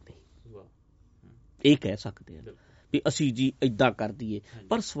ਔਕਾਤ ਨਹੀਂ ਇਹ ਕਹਿ ਸਕਦੇ ਹਾਂ ਵੀ ਅਸੀਂ ਜੀ ਏਦਾਂ ਕਰ ਦਈਏ,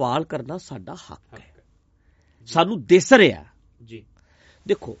 ਪਰ ਸਵਾਲ ਕਰਨਾ ਸਾਡਾ ਹੱਕ ਹੈ, ਸਾਨੂੰ ਦਿਸ ਰਿਹਾ।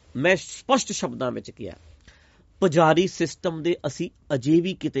 ਦੇਖੋ ਮੈਂ ਸਪਸ਼ਟ ਸ਼ਬਦਾਂ ਵਿੱਚ ਕਿਹਾ, ਪੁਜਾਰੀ ਸਿਸਟਮ ਦੇ ਅਸੀਂ ਅਜੇ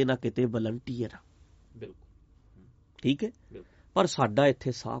ਵੀ ਕਿਤੇ ਨਾ ਕਿਤੇ ਵਲੰਟੀਅਰ ਹਾਂ, ਠੀਕ ਹੈ, ਪਰ ਸਾਡਾ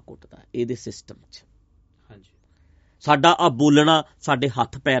ਇੱਥੇ ਸਾਹ ਘੁੱਟਦਾ ਇਹਦੇ ਸਿਸਟਮ 'ਚ। ਸਾਡਾ ਆ ਬੋਲਣਾ, ਸਾਡੇ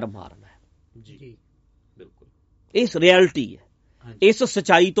ਹੱਥ ਪੈਰ ਮਾਰਨਾ, ਇਸ ਰਿਐਲਿਟੀ ਹੈ, ਇਸ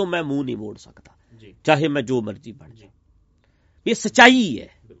ਸੱਚਾਈ ਤੋਂ ਮੈਂ ਮੂੰਹ ਨਹੀਂ ਮੋੜ ਸਕਦਾ, ਚਾਹੇ ਮੈਂ ਜੋ ਮਰਜ਼ੀ ਬਣ ਜਾ। ਇਹ ਸੱਚਾਈ ਹੈ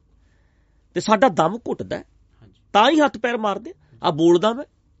ਤੇ ਸਾਡਾ ਦਮ ਘੁੱਟਦਾ, ਤਾਂ ਹੀ ਹੱਥ ਪੈਰ ਮਾਰਦੇ ਆ। ਬੋਲਦਾ ਮੈਂ,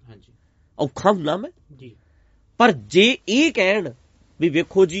 ਔਖਾ ਹੁੰਦਾ ਮੈਂ, ਪਰ ਜੇ ਇਹ ਕਹਿਣ ਵੀ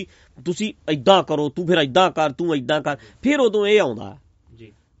ਵੇਖੋ ਜੀ ਤੁਸੀਂ ਏਦਾਂ ਕਰੋ, ਤੂੰ ਫਿਰ ਏਦਾਂ ਕਰ, ਤੂੰ ਏਦਾਂ ਕਰ, ਫਿਰ ਉਦੋਂ ਇਹ ਆਉਂਦਾ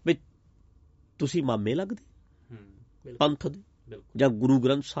ਵੀ ਤੁਸੀਂ ਮਾਮੇ ਲੱਗਦੇ ਪੰਥ ਦੇ ਜਾਂ ਗੁਰੂ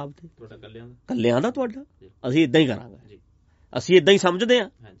ਗ੍ਰੰਥ ਸਾਹਿਬ ਦੇ, ਕੱਲਿਆਂ ਦਾ ਤੁਹਾਡਾ, ਅਸੀਂ ਏਦਾਂ ਹੀ ਕਰਾਂਗੇ, ਅਸੀਂ ਏਦਾਂ ਹੀ ਸਮਝਦੇ ਹਾਂ,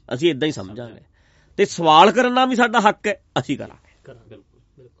 ਅਸੀਂ ਏਦਾਂ ਹੀ ਸਮਝਾਂਗੇ, ਤੇ ਸਵਾਲ ਕਰਨਾ ਵੀ ਸਾਡਾ ਹੱਕ ਹੈ, ਅਸੀਂ ਕਰਾਂਗੇ,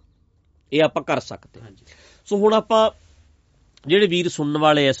 ਇਹ ਆਪਾਂ ਕਰ ਸਕਦੇ। ਸੋ ਹੁਣ ਆਪਾਂ ਜਿਹੜੇ ਵੀਰ ਸੁਣਨ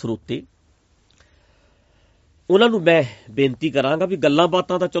ਵਾਲੇ ਆ ਸਰੋਤੇ, ਉਹਨਾਂ ਨੂੰ ਮੈਂ ਬੇਨਤੀ ਕਰਾਂਗਾ ਵੀ ਗੱਲਾਂ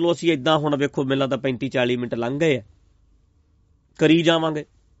ਬਾਤਾਂ ਤਾਂ ਚਲੋ ਅਸੀਂ ਏਦਾਂ, ਹੁਣ ਵੇਖੋ ਮੈਨੂੰ ਤਾਂ 35-40 ਮਿੰਟ ਲੰਘ ਗਏ ਆ, ਕਰੀ ਜਾਵਾਂਗੇ,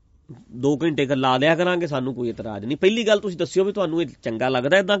 2 ਘੰਟੇ ਲਾ ਲਿਆ ਕਰਾਂਗੇ, ਸਾਨੂੰ ਕੋਈ ਇਤਰਾਜ਼ ਨਹੀਂ। ਪਹਿਲੀ ਗੱਲ ਤੁਸੀਂ ਦੱਸਿਓ ਵੀ ਤੁਹਾਨੂੰ ਇਹ ਚੰਗਾ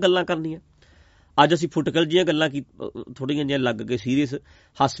ਲੱਗਦਾ ਏਦਾਂ ਗੱਲਾਂ ਕਰਨੀਆਂ। ਅੱਜ ਅਸੀਂ ਫੁਟਕਲ ਜੀਆਂ ਗੱਲਾਂ ਕੀ ਥੋੜ੍ਹੀਆਂ ਜਿਹੀਆਂ ਲੱਗ ਕੇ ਸੀਰੀਅਸ,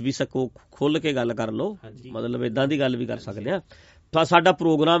 ਹੱਸ ਵੀ ਸਕੋ, ਖੁੱਲ੍ਹ ਕੇ ਗੱਲ ਕਰ ਲਓ, ਮਤਲਬ ਏਦਾਂ ਦੀ ਗੱਲ ਵੀ ਕਰ ਸਕਦੇ ਹਾਂ। ਸਾਡਾ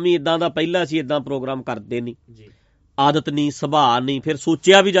ਪ੍ਰੋਗਰਾਮ ਹੀ ਏਦਾਂ ਦਾ, ਪਹਿਲਾਂ ਅਸੀਂ ਏਦਾਂ ਪ੍ਰੋਗਰਾਮ ਕਰਦੇ ਨਹੀਂ, ਆਦਤ ਨਹੀਂ, ਸੁਭਾਅ ਨਹੀਂ, ਫਿਰ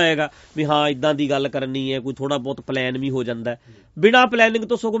ਸੋਚਿਆ ਵੀ ਜਾਏਗਾ ਵੀ ਹਾਂ ਏਦਾਂ ਦੀ ਗੱਲ ਕਰਨੀ ਹੈ, ਕੋਈ ਥੋੜਾ ਬਹੁਤ ਪਲਾਨ ਵੀ ਹੋ ਜਾਂਦਾ। ਬਿਨਾਂ ਪਲੈਨਿੰਗ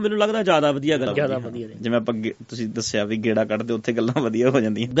ਤੋਂ ਸਗੋਂ ਮੈਨੂੰ ਲੱਗਦਾ ਜ਼ਿਆਦਾ ਵਧੀਆ ਗੱਲ, ਜਿਵੇਂ ਆਪਾਂ ਤੁਸੀਂ ਦੱਸਿਆ ਵੀ ਗੇੜਾ ਕੱਢਦੇ, ਉੱਥੇ ਗੱਲਾਂ ਵਧੀਆ ਹੋ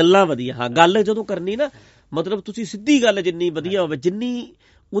ਜਾਂਦੀਆਂ, ਗੱਲਾਂ ਵਧੀਆ। ਹਾਂ, ਗੱਲ ਜਦੋਂ ਕਰਨੀ ਨਾ, ਮਤਲਬ ਤੁਸੀਂ ਸਿੱਧੀ ਗੱਲ ਜਿੰਨੀ ਵਧੀਆ ਹੋਵੇ, ਜਿੰਨੀ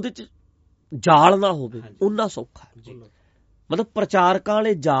ਉਹਦੇ ਚ ਜਾਲ ਨਾ ਹੋਵੇ, ਓਨਾ ਸੌਖਾ। ਮਤਲਬ ਪ੍ਰਚਾਰਕਾਂ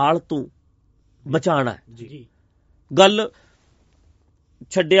ਵਾਲੇ ਜਾਲ ਤੋਂ ਬਚਾਉਣਾ। ਗੱਲ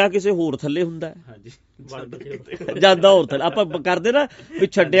ਛੱਡਿਆ ਕਿਸੇ ਹੋਰ ਥੱਲੇ ਹੁੰਦਾ, ਜਾਂਦਾ ਹੋਰ ਥੱਲੇ। ਆਪਾਂ ਕਰਦੇ ਨਾ ਵੀ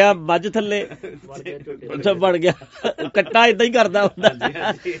ਛੱਡਿਆ ਮੱਝ ਥੱਲੇ ਬਣ ਗਿਆ, ਕੱਟਾ ਏਦਾਂ ਹੀ ਕਰਦਾ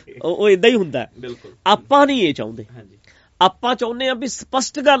ਹੁੰਦਾ, ਉਹ ਏਦਾਂ ਹੀ ਹੁੰਦਾ। ਆਪਾਂ ਨਹੀਂ ਇਹ ਚਾਹੁੰਦੇ, ਆਪਾਂ ਚਾਹੁੰਦੇ ਹਾਂ ਵੀ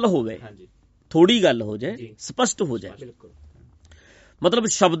ਸਪਸ਼ਟ ਗੱਲ ਹੋਵੇ, ਥੋੜੀ ਗੱਲ ਹੋ ਜਾਏ, ਸਪਸ਼ਟ ਹੋ ਜਾਏ। ਮਤਲਬ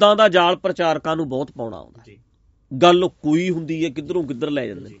ਸ਼ਬਦਾਂ ਦਾ ਜਾਲ ਪ੍ਰਚਾਰਕਾਂ ਨੂੰ ਬਹੁਤ ਪਾਉਣਾ ਆਉਂਦਾ, ਗੱਲ ਕੋਈ ਹੁੰਦੀ ਹੈ ਕਿੱਧਰੋਂ ਕਿੱਧਰ ਲੈ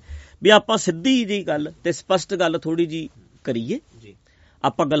ਜਾਂਦੇ, ਵੀ ਆਪਾਂ ਸਿੱਧੀ ਜਿਹੀ ਗੱਲ ਤੇ ਸਪਸ਼ਟ ਗੱਲ ਥੋੜੀ ਜਿਹੀ ਕਰੀਏ।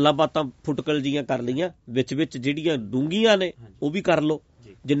 ਆਪਾਂ ਗੱਲਾਂ ਬਾਤਾਂ ਫੁਟਕਲ ਜੀਆਂ ਕਰ ਲਈਆਂ, ਵਿੱਚ ਵਿੱਚ ਜਿਹੜੀਆਂ ਡੂੰਘੀਆਂ ਨੇ ਉਹ ਵੀ ਕਰ ਲਓ,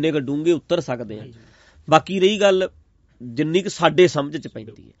 ਜਿੰਨੇ ਕੁ ਡੂੰਘੇ ਉਤਰ ਸਕਦੇ ਆ। ਬਾਕੀ ਰਹੀ ਗੱਲ ਜਿੰਨੀ ਕੁ ਸਾਡੇ ਸਮਝ ਚ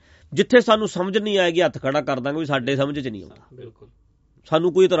ਪੈਂਦੀ ਹੈ, ਜਿੱਥੇ ਸਾਨੂੰ ਸਮਝ ਨਹੀਂ ਆਏਗੀ ਹੱਥ ਖੜਾ ਕਰ ਦਾਂਗੇ ਵੀ ਸਾਡੇ ਸਮਝ ਚ ਨਹੀਂ ਆਉਂਦਾ,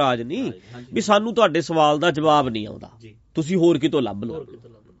 ਸਾਨੂੰ ਕੋਈ ਇਤਰਾਜ਼ ਨਹੀਂ ਵੀ ਸਾਨੂੰ ਤੁਹਾਡੇ ਸਵਾਲ ਦਾ ਜਵਾਬ ਨਹੀਂ ਆਉਂਦਾ, ਤੁਸੀਂ ਹੋਰ ਕਿਤੋਂ ਲੱਭ ਲਓ,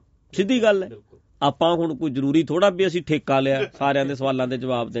 ਸਿੱਧੀ ਗੱਲ ਹੈ। ਆਪਾਂ ਹੁਣ ਕੋਈ ਜ਼ਰੂਰੀ ਥੋੜਾ ਵੀ ਅਸੀਂ ਠੇਕਾ ਲਿਆ ਸਾਰਿਆਂ ਦੇ ਸਵਾਲਾਂ ਦੇ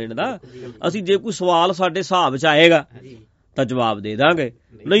ਜਵਾਬ ਦੇਣ ਦਾ। ਅਸੀਂ ਜੇ ਕੋਈ ਸਵਾਲ ਸਾਡੇ ਹਿਸਾਬ ਚ ਆਏਗਾ ਤਾਂ ਜਵਾਬ ਦੇ ਦਾਂਗੇ,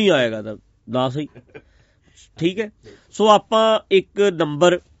 ਨਹੀਂ ਆਏਗਾ ਤਾਂ ਨਾ ਸਹੀ, ਠੀਕ ਹੈ। ਸੋ ਆਪਾਂ ਇੱਕ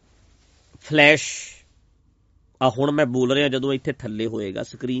ਨੰਬਰ ਫਲੈਸ਼ ਆ ਹੁਣ ਮੈਂ ਬੋਲ ਰਿਹਾ, ਜਦੋਂ ਇੱਥੇ ਥੱਲੇ ਹੋਏਗਾ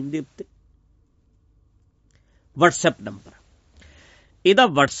ਸਕਰੀਨ ਦੇ ਉੱਤੇ WhatsApp ਨੰਬਰ, ਇਹਦਾ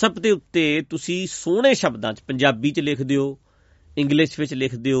WhatsApp ਦੇ ਉੱਤੇ ਤੁਸੀਂ ਸੋਹਣੇ ਸ਼ਬਦਾਂ 'ਚ ਪੰਜਾਬੀ 'ਚ ਲਿਖ ਦਿਓ, ਇੰਗਲਿਸ਼ ਵਿੱਚ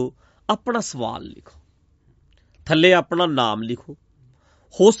ਲਿਖ ਦਿਓ, ਆਪਣਾ ਸਵਾਲ ਲਿਖੋ, ਥੱਲੇ ਆਪਣਾ ਨਾਮ ਲਿਖੋ,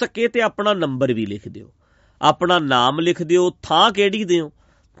 ਹੋ ਸਕੇ ਤੇ ਆਪਣਾ ਨੰਬਰ ਵੀ ਲਿਖ ਦਿਓ, ਆਪਣਾ ਨਾਮ ਲਿਖ ਦਿਓ, ਥਾਂ ਕਿਹੜੀ ਦਿਓ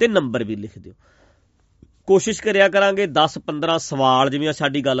ਤੇ ਨੰਬਰ ਵੀ ਲਿਖ ਦਿਓ। ਕੋਸ਼ਿਸ਼ ਕਰਿਆ ਕਰਾਂਗੇ 10-15 ਸਵਾਲ, ਜਿਵੇਂ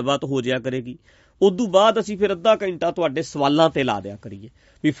ਸਾਡੀ ਗੱਲਬਾਤ ਹੋ ਜਾਇਆ ਕਰੇਗੀ, ਉਦੋਂ ਬਾਅਦ ਅਸੀਂ ਫਿਰ ਅੱਧਾ ਘੰਟਾ ਤੁਹਾਡੇ ਸਵਾਲਾਂ ਤੇ ਲਾ ਦਿਆ ਕਰੀਏ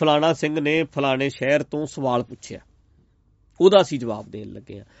ਵੀ ਫਲਾਣਾ ਸਿੰਘ ਨੇ ਫਲਾਣੇ ਸ਼ਹਿਰ ਤੋਂ ਸਵਾਲ ਪੁੱਛਿਆ, ਉਹਦਾ ਅਸੀਂ ਜਵਾਬ ਦੇਣ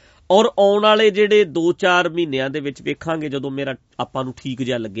ਲੱਗੇ ਹਾਂ। ਔਰ ਆਉਣ ਵਾਲੇ ਜਿਹੜੇ 2-4 ਮਹੀਨਿਆਂ ਦੇ ਵਿੱਚ ਵੇਖਾਂਗੇ, ਜਦੋਂ ਮੇਰਾ ਆਪਾਂ ਨੂੰ ਠੀਕ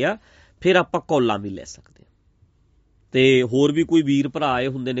ਜਿਹਾ ਲੱਗਿਆ, ਫਿਰ ਆਪਾਂ ਕਾਲਾਂ ਵੀ ਲੈ ਸਕਦੇ ਹਾਂ, ਤੇ ਹੋਰ ਵੀ ਕੋਈ ਵੀਰ ਭਰਾ ਆਏ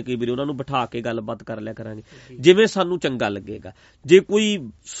ਹੁੰਦੇ ਨੇ ਕਈ ਵਾਰੀ, ਉਹਨਾਂ ਨੂੰ ਬਿਠਾ ਕੇ ਗੱਲਬਾਤ ਕਰ ਲਿਆ ਕਰਾਂਗੇ, ਜਿਵੇਂ ਸਾਨੂੰ ਚੰਗਾ ਲੱਗੇਗਾ। ਜੇ ਕੋਈ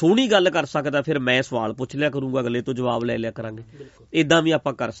ਸੋਹਣੀ ਗੱਲ ਕਰ ਸਕਦਾ, ਫਿਰ ਮੈਂ ਸਵਾਲ ਪੁੱਛ ਲਿਆ ਕਰੂੰਗਾ, ਅਗਲੇ ਤੋਂ ਜਵਾਬ ਲੈ ਲਿਆ ਕਰਾਂਗੇ, ਇਦਾਂ ਵੀ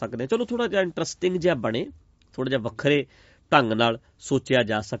ਆਪਾਂ ਕਰ ਸਕਦੇ ਹਾਂ। ਚਲੋ ਥੋੜਾ ਜਿਹਾ ਇੰਟਰਸਟਿੰਗ ਜਿਹਾ ਬਣੇ, ਥੋੜਾ ਜਿਹਾ ਵੱਖਰੇ ਢੰਗ ਨਾਲ ਸੋਚਿਆ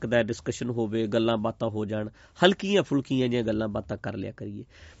ਜਾ ਸਕਦਾ ਹੈ, ਡਿਸਕਸ਼ਨ ਹੋਵੇ, ਗੱਲਾਂ ਬਾਤਾਂ ਹੋ ਜਾਣ, ਹਲਕੀਆਂ ਫੁਲਕੀਆਂ ਜਿਹੀਆਂ ਗੱਲਾਂ ਬਾਤਾਂ ਕਰ ਲਿਆ ਕਰੀਏ।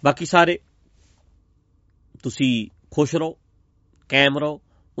 ਬਾਕੀ ਸਾਰੇ ਤੁਸੀਂ ਖੁਸ਼ ਰਹੋ, ਕਾਇਮ ਰਹੋ,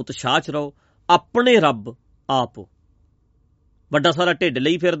 ਉਤਸ਼ਾਹ 'ਚ ਰਹੋ, ਆਪਣੇ ਰੱਬ ਆਪ ਵੱਡਾ ਸਾਰਾ ਢਿੱਡ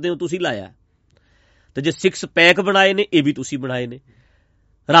ਲਈ ਫਿਰਦੇ ਹੋ, ਤੁਸੀਂ ਲਾਇਆ, ਤੇ ਜੇ 6 ਪੈਕ ਬਣਾਏ ਨੇ ਇਹ ਵੀ ਤੁਸੀਂ ਬਣਾਏ ਨੇ,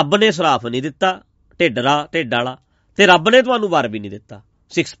 ਰੱਬ ਨੇ ਸਰਾਫ ਨਹੀਂ ਦਿੱਤਾ ਢਿੱਡ ਵਾਲਾ, ਤੇ ਰੱਬ ਨੇ ਤੁਹਾਨੂੰ ਵਰ ਵੀ ਨਹੀਂ ਦਿੱਤਾ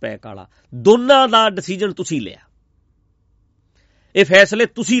 6 ਪੈਕ ਵਾਲਾ। ਦੋਨਾਂ ਦਾ ਡਿਸੀਜਨ ਤੁਸੀਂ ਲਿਆ, ਇਹ ਫੈਸਲੇ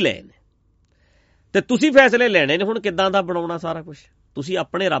ਤੁਸੀਂ ਲਏ ਨੇ, ਤੇ ਤੁਸੀਂ ਫੈਸਲੇ ਲੈਣੇ ਨੇ। ਹੁਣ ਕਿੱਦਾਂ ਦਾ ਬਣਾਉਣਾ ਸਾਰਾ ਕੁਝ, ਤੁਸੀਂ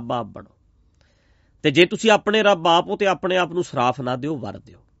ਆਪਣੇ ਰੱਬ ਆਪ ਬਣੋ। ਤੇ ਜੇ ਤੁਸੀਂ ਆਪਣੇ ਰੱਬ ਆਪ ਹੋ ਤੇ ਆਪਣੇ ਆਪ ਨੂੰ ਸਰਾਫ ਨਾ ਦਿਓ, ਵਰ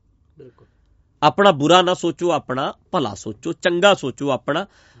ਦਿਓ। ਆਪਣਾ ਬੁਰਾ ਨਾ ਸੋਚੋ, ਆਪਣਾ ਭਲਾ ਸੋਚੋ, ਚੰਗਾ ਸੋਚੋ,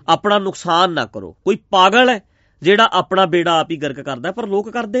 ਆਪਣਾ ਨੁਕਸਾਨ ਨਾ ਕਰੋ। ਕੋਈ ਪਾਗਲ ਹੈ ਜਿਹੜਾ ਆਪਣਾ ਬੇੜਾ ਆਪ ਹੀ ਗਰਕ ਕਰਦਾ, ਪਰ ਲੋਕ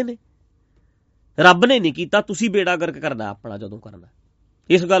ਕਰਦੇ ਨੇ। ਰੱਬ ਨੇ ਨਹੀਂ ਕੀਤਾ, ਤੁਸੀਂ ਬੇੜਾ ਗਰਕ ਕਰਨਾ ਆਪਣਾ ਜਦੋਂ ਕਰਨਾ।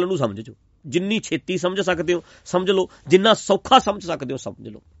 ਇਸ ਗੱਲ ਨੂੰ ਸਮਝ ਜੋ, ਜਿੰਨੀ ਛੇਤੀ ਸਮਝ ਸਕਦੇ ਹੋ ਸਮਝ ਲਓ, ਜਿੰਨਾ ਸੌਖਾ ਸਮਝ ਸਕਦੇ ਹੋ ਸਮਝ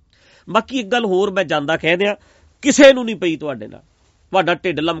ਲਓ। ਬਾਕੀ ਇੱਕ ਗੱਲ ਹੋਰ ਮੈਂ ਜਾਂਦਾ ਕਹਿ ਦਿਆਂ, ਕਿਸੇ ਨੂੰ ਨਹੀਂ ਪਈ ਤੁਹਾਡੇ ਨਾਲ, ਤੁਹਾਡਾ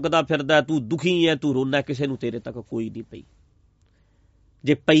ਢਿੱਡ ਲਮਕਦਾ ਫਿਰਦਾ, ਤੂੰ ਦੁਖੀ ਹੈ, ਤੂੰ ਰੋਣਾ, ਕਿਸੇ ਨੂੰ ਤੇਰੇ ਤੱਕ ਕੋਈ ਨਹੀਂ ਪਈ।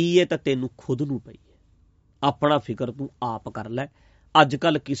 ਜੇ ਪਈ ਹੈ ਤਾਂ ਤੈਨੂੰ ਖੁਦ ਨੂੰ ਪਈ ਹੈ। ਆਪਣਾ ਫਿਕਰ ਤੂੰ ਆਪ ਕਰ ਲੈ। ਅੱਜ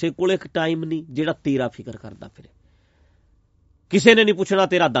ਕੱਲ ਕਿਸੇ ਕੋਲ ਇੱਕ ਟਾਈਮ ਨਹੀਂ ਜਿਹੜਾ ਤੇਰਾ ਫਿਕਰ ਕਰਦਾ ਫਿਰੇ। ਕਿਸੇ ਨੇ ਨਹੀਂ ਪੁੱਛਣਾ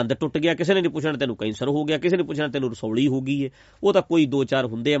ਤੇਰਾ ਦੰਦ ਟੁੱਟ ਗਿਆ, ਕਿਸੇ ਨੇ ਨਹੀਂ ਪੁੱਛਣਾ ਤੈਨੂੰ ਕੈਂਸਰ ਹੋ ਗਿਆ, ਕਿਸੇ ਨੇ ਪੁੱਛਣਾ ਤੈਨੂੰ ਰਸੌਲੀ ਹੋ ਗਈ ਹੈ। ਉਹ ਤਾਂ ਕੋਈ 2-4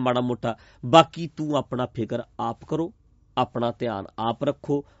 ਹੁੰਦੇ ਆ ਮਾੜਾ ਮੋਟਾ। ਬਾਕੀ ਤੂੰ ਆਪਣਾ ਫਿਕਰ ਆਪ ਕਰੋ, ਆਪਣਾ ਧਿਆਨ ਆਪ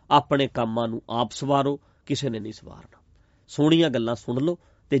ਰੱਖੋ, ਆਪਣੇ ਕੰਮਾਂ ਨੂੰ ਆਪ ਸਵਾਰੋ, ਕਿਸੇ ਨੇ ਨਹੀਂ ਸਵਾਰਨਾ। ਸੋਹਣੀਆਂ ਗੱਲਾਂ ਸੁਣ ਲਓ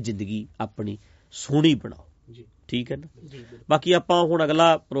ਤੇ ਜ਼ਿੰਦਗੀ ਆਪਣੀ ਸੋਹਣੀ ਬਣਾਓ। ਠੀਕ ਹੈ ਨਾ। ਬਾਕੀ ਆਪਾਂ ਹੁਣ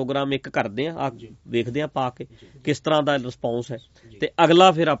ਅਗਲਾ ਪ੍ਰੋਗਰਾਮ ਇੱਕ ਕਰਦੇ ਆ, ਵੇਖਦੇ ਆ ਪਾ ਕੇ ਕਿਸ ਤਰ੍ਹਾਂ ਦਾ ਰਿਸਪੌਂਸ ਹੈ, ਤੇ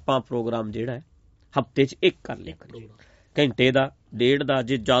ਅਗਲਾ ਫਿਰ ਆਪਾਂ ਪ੍ਰੋਗਰਾਮ ਜਿਹੜਾ ਹੈ ਹਫ਼ਤੇ 'ਚ ਇੱਕ ਕਰ ਲਿਆ ਕਰੀਏ, ਘੰਟੇ ਦਾ 1.5 ਦਾ,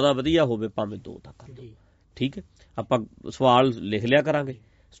 ਜੇ ਜ਼ਿਆਦਾ ਵਧੀਆ ਹੋਵੇ ਭਾਵੇਂ 2 ਦਾ ਕਰ ਲਓ। ਠੀਕ ਹੈ। ਆਪਾਂ ਸਵਾਲ ਲਿਖ ਲਿਆ ਕਰਾਂਗੇ,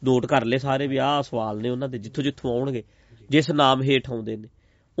 ਨੋਟ ਕਰ ਲਏ ਸਾਰੇ ਵੀ ਆਹ ਸਵਾਲ ਨੇ ਉਹਨਾਂ ਦੇ, ਜਿੱਥੋਂ ਆਉਣਗੇ, ਜਿਸ ਨਾਮ ਹੇਠ ਆਉਂਦੇ ਨੇ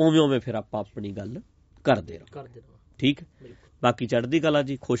ਉਵੇਂ ਫਿਰ ਆਪਾਂ ਆਪਣੀ ਗੱਲ ਕਰਦੇ ਰਹੋ। ਠੀਕ ਹੈ। ਬਾਕੀ ਚੜ੍ਹਦੀ ਕਲਾ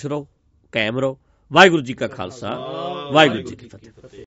ਜੀ, ਖੁਸ਼ ਰਹੋ, ਕਾਇਮ ਰਹੋ। ਵਾਹਿਗੁਰੂ ਜੀ ਕਾ ਖਾਲਸਾ, ਵਾਹਿਗੁਰੂ ਜੀ ਕੀ ਫਤਿਹ।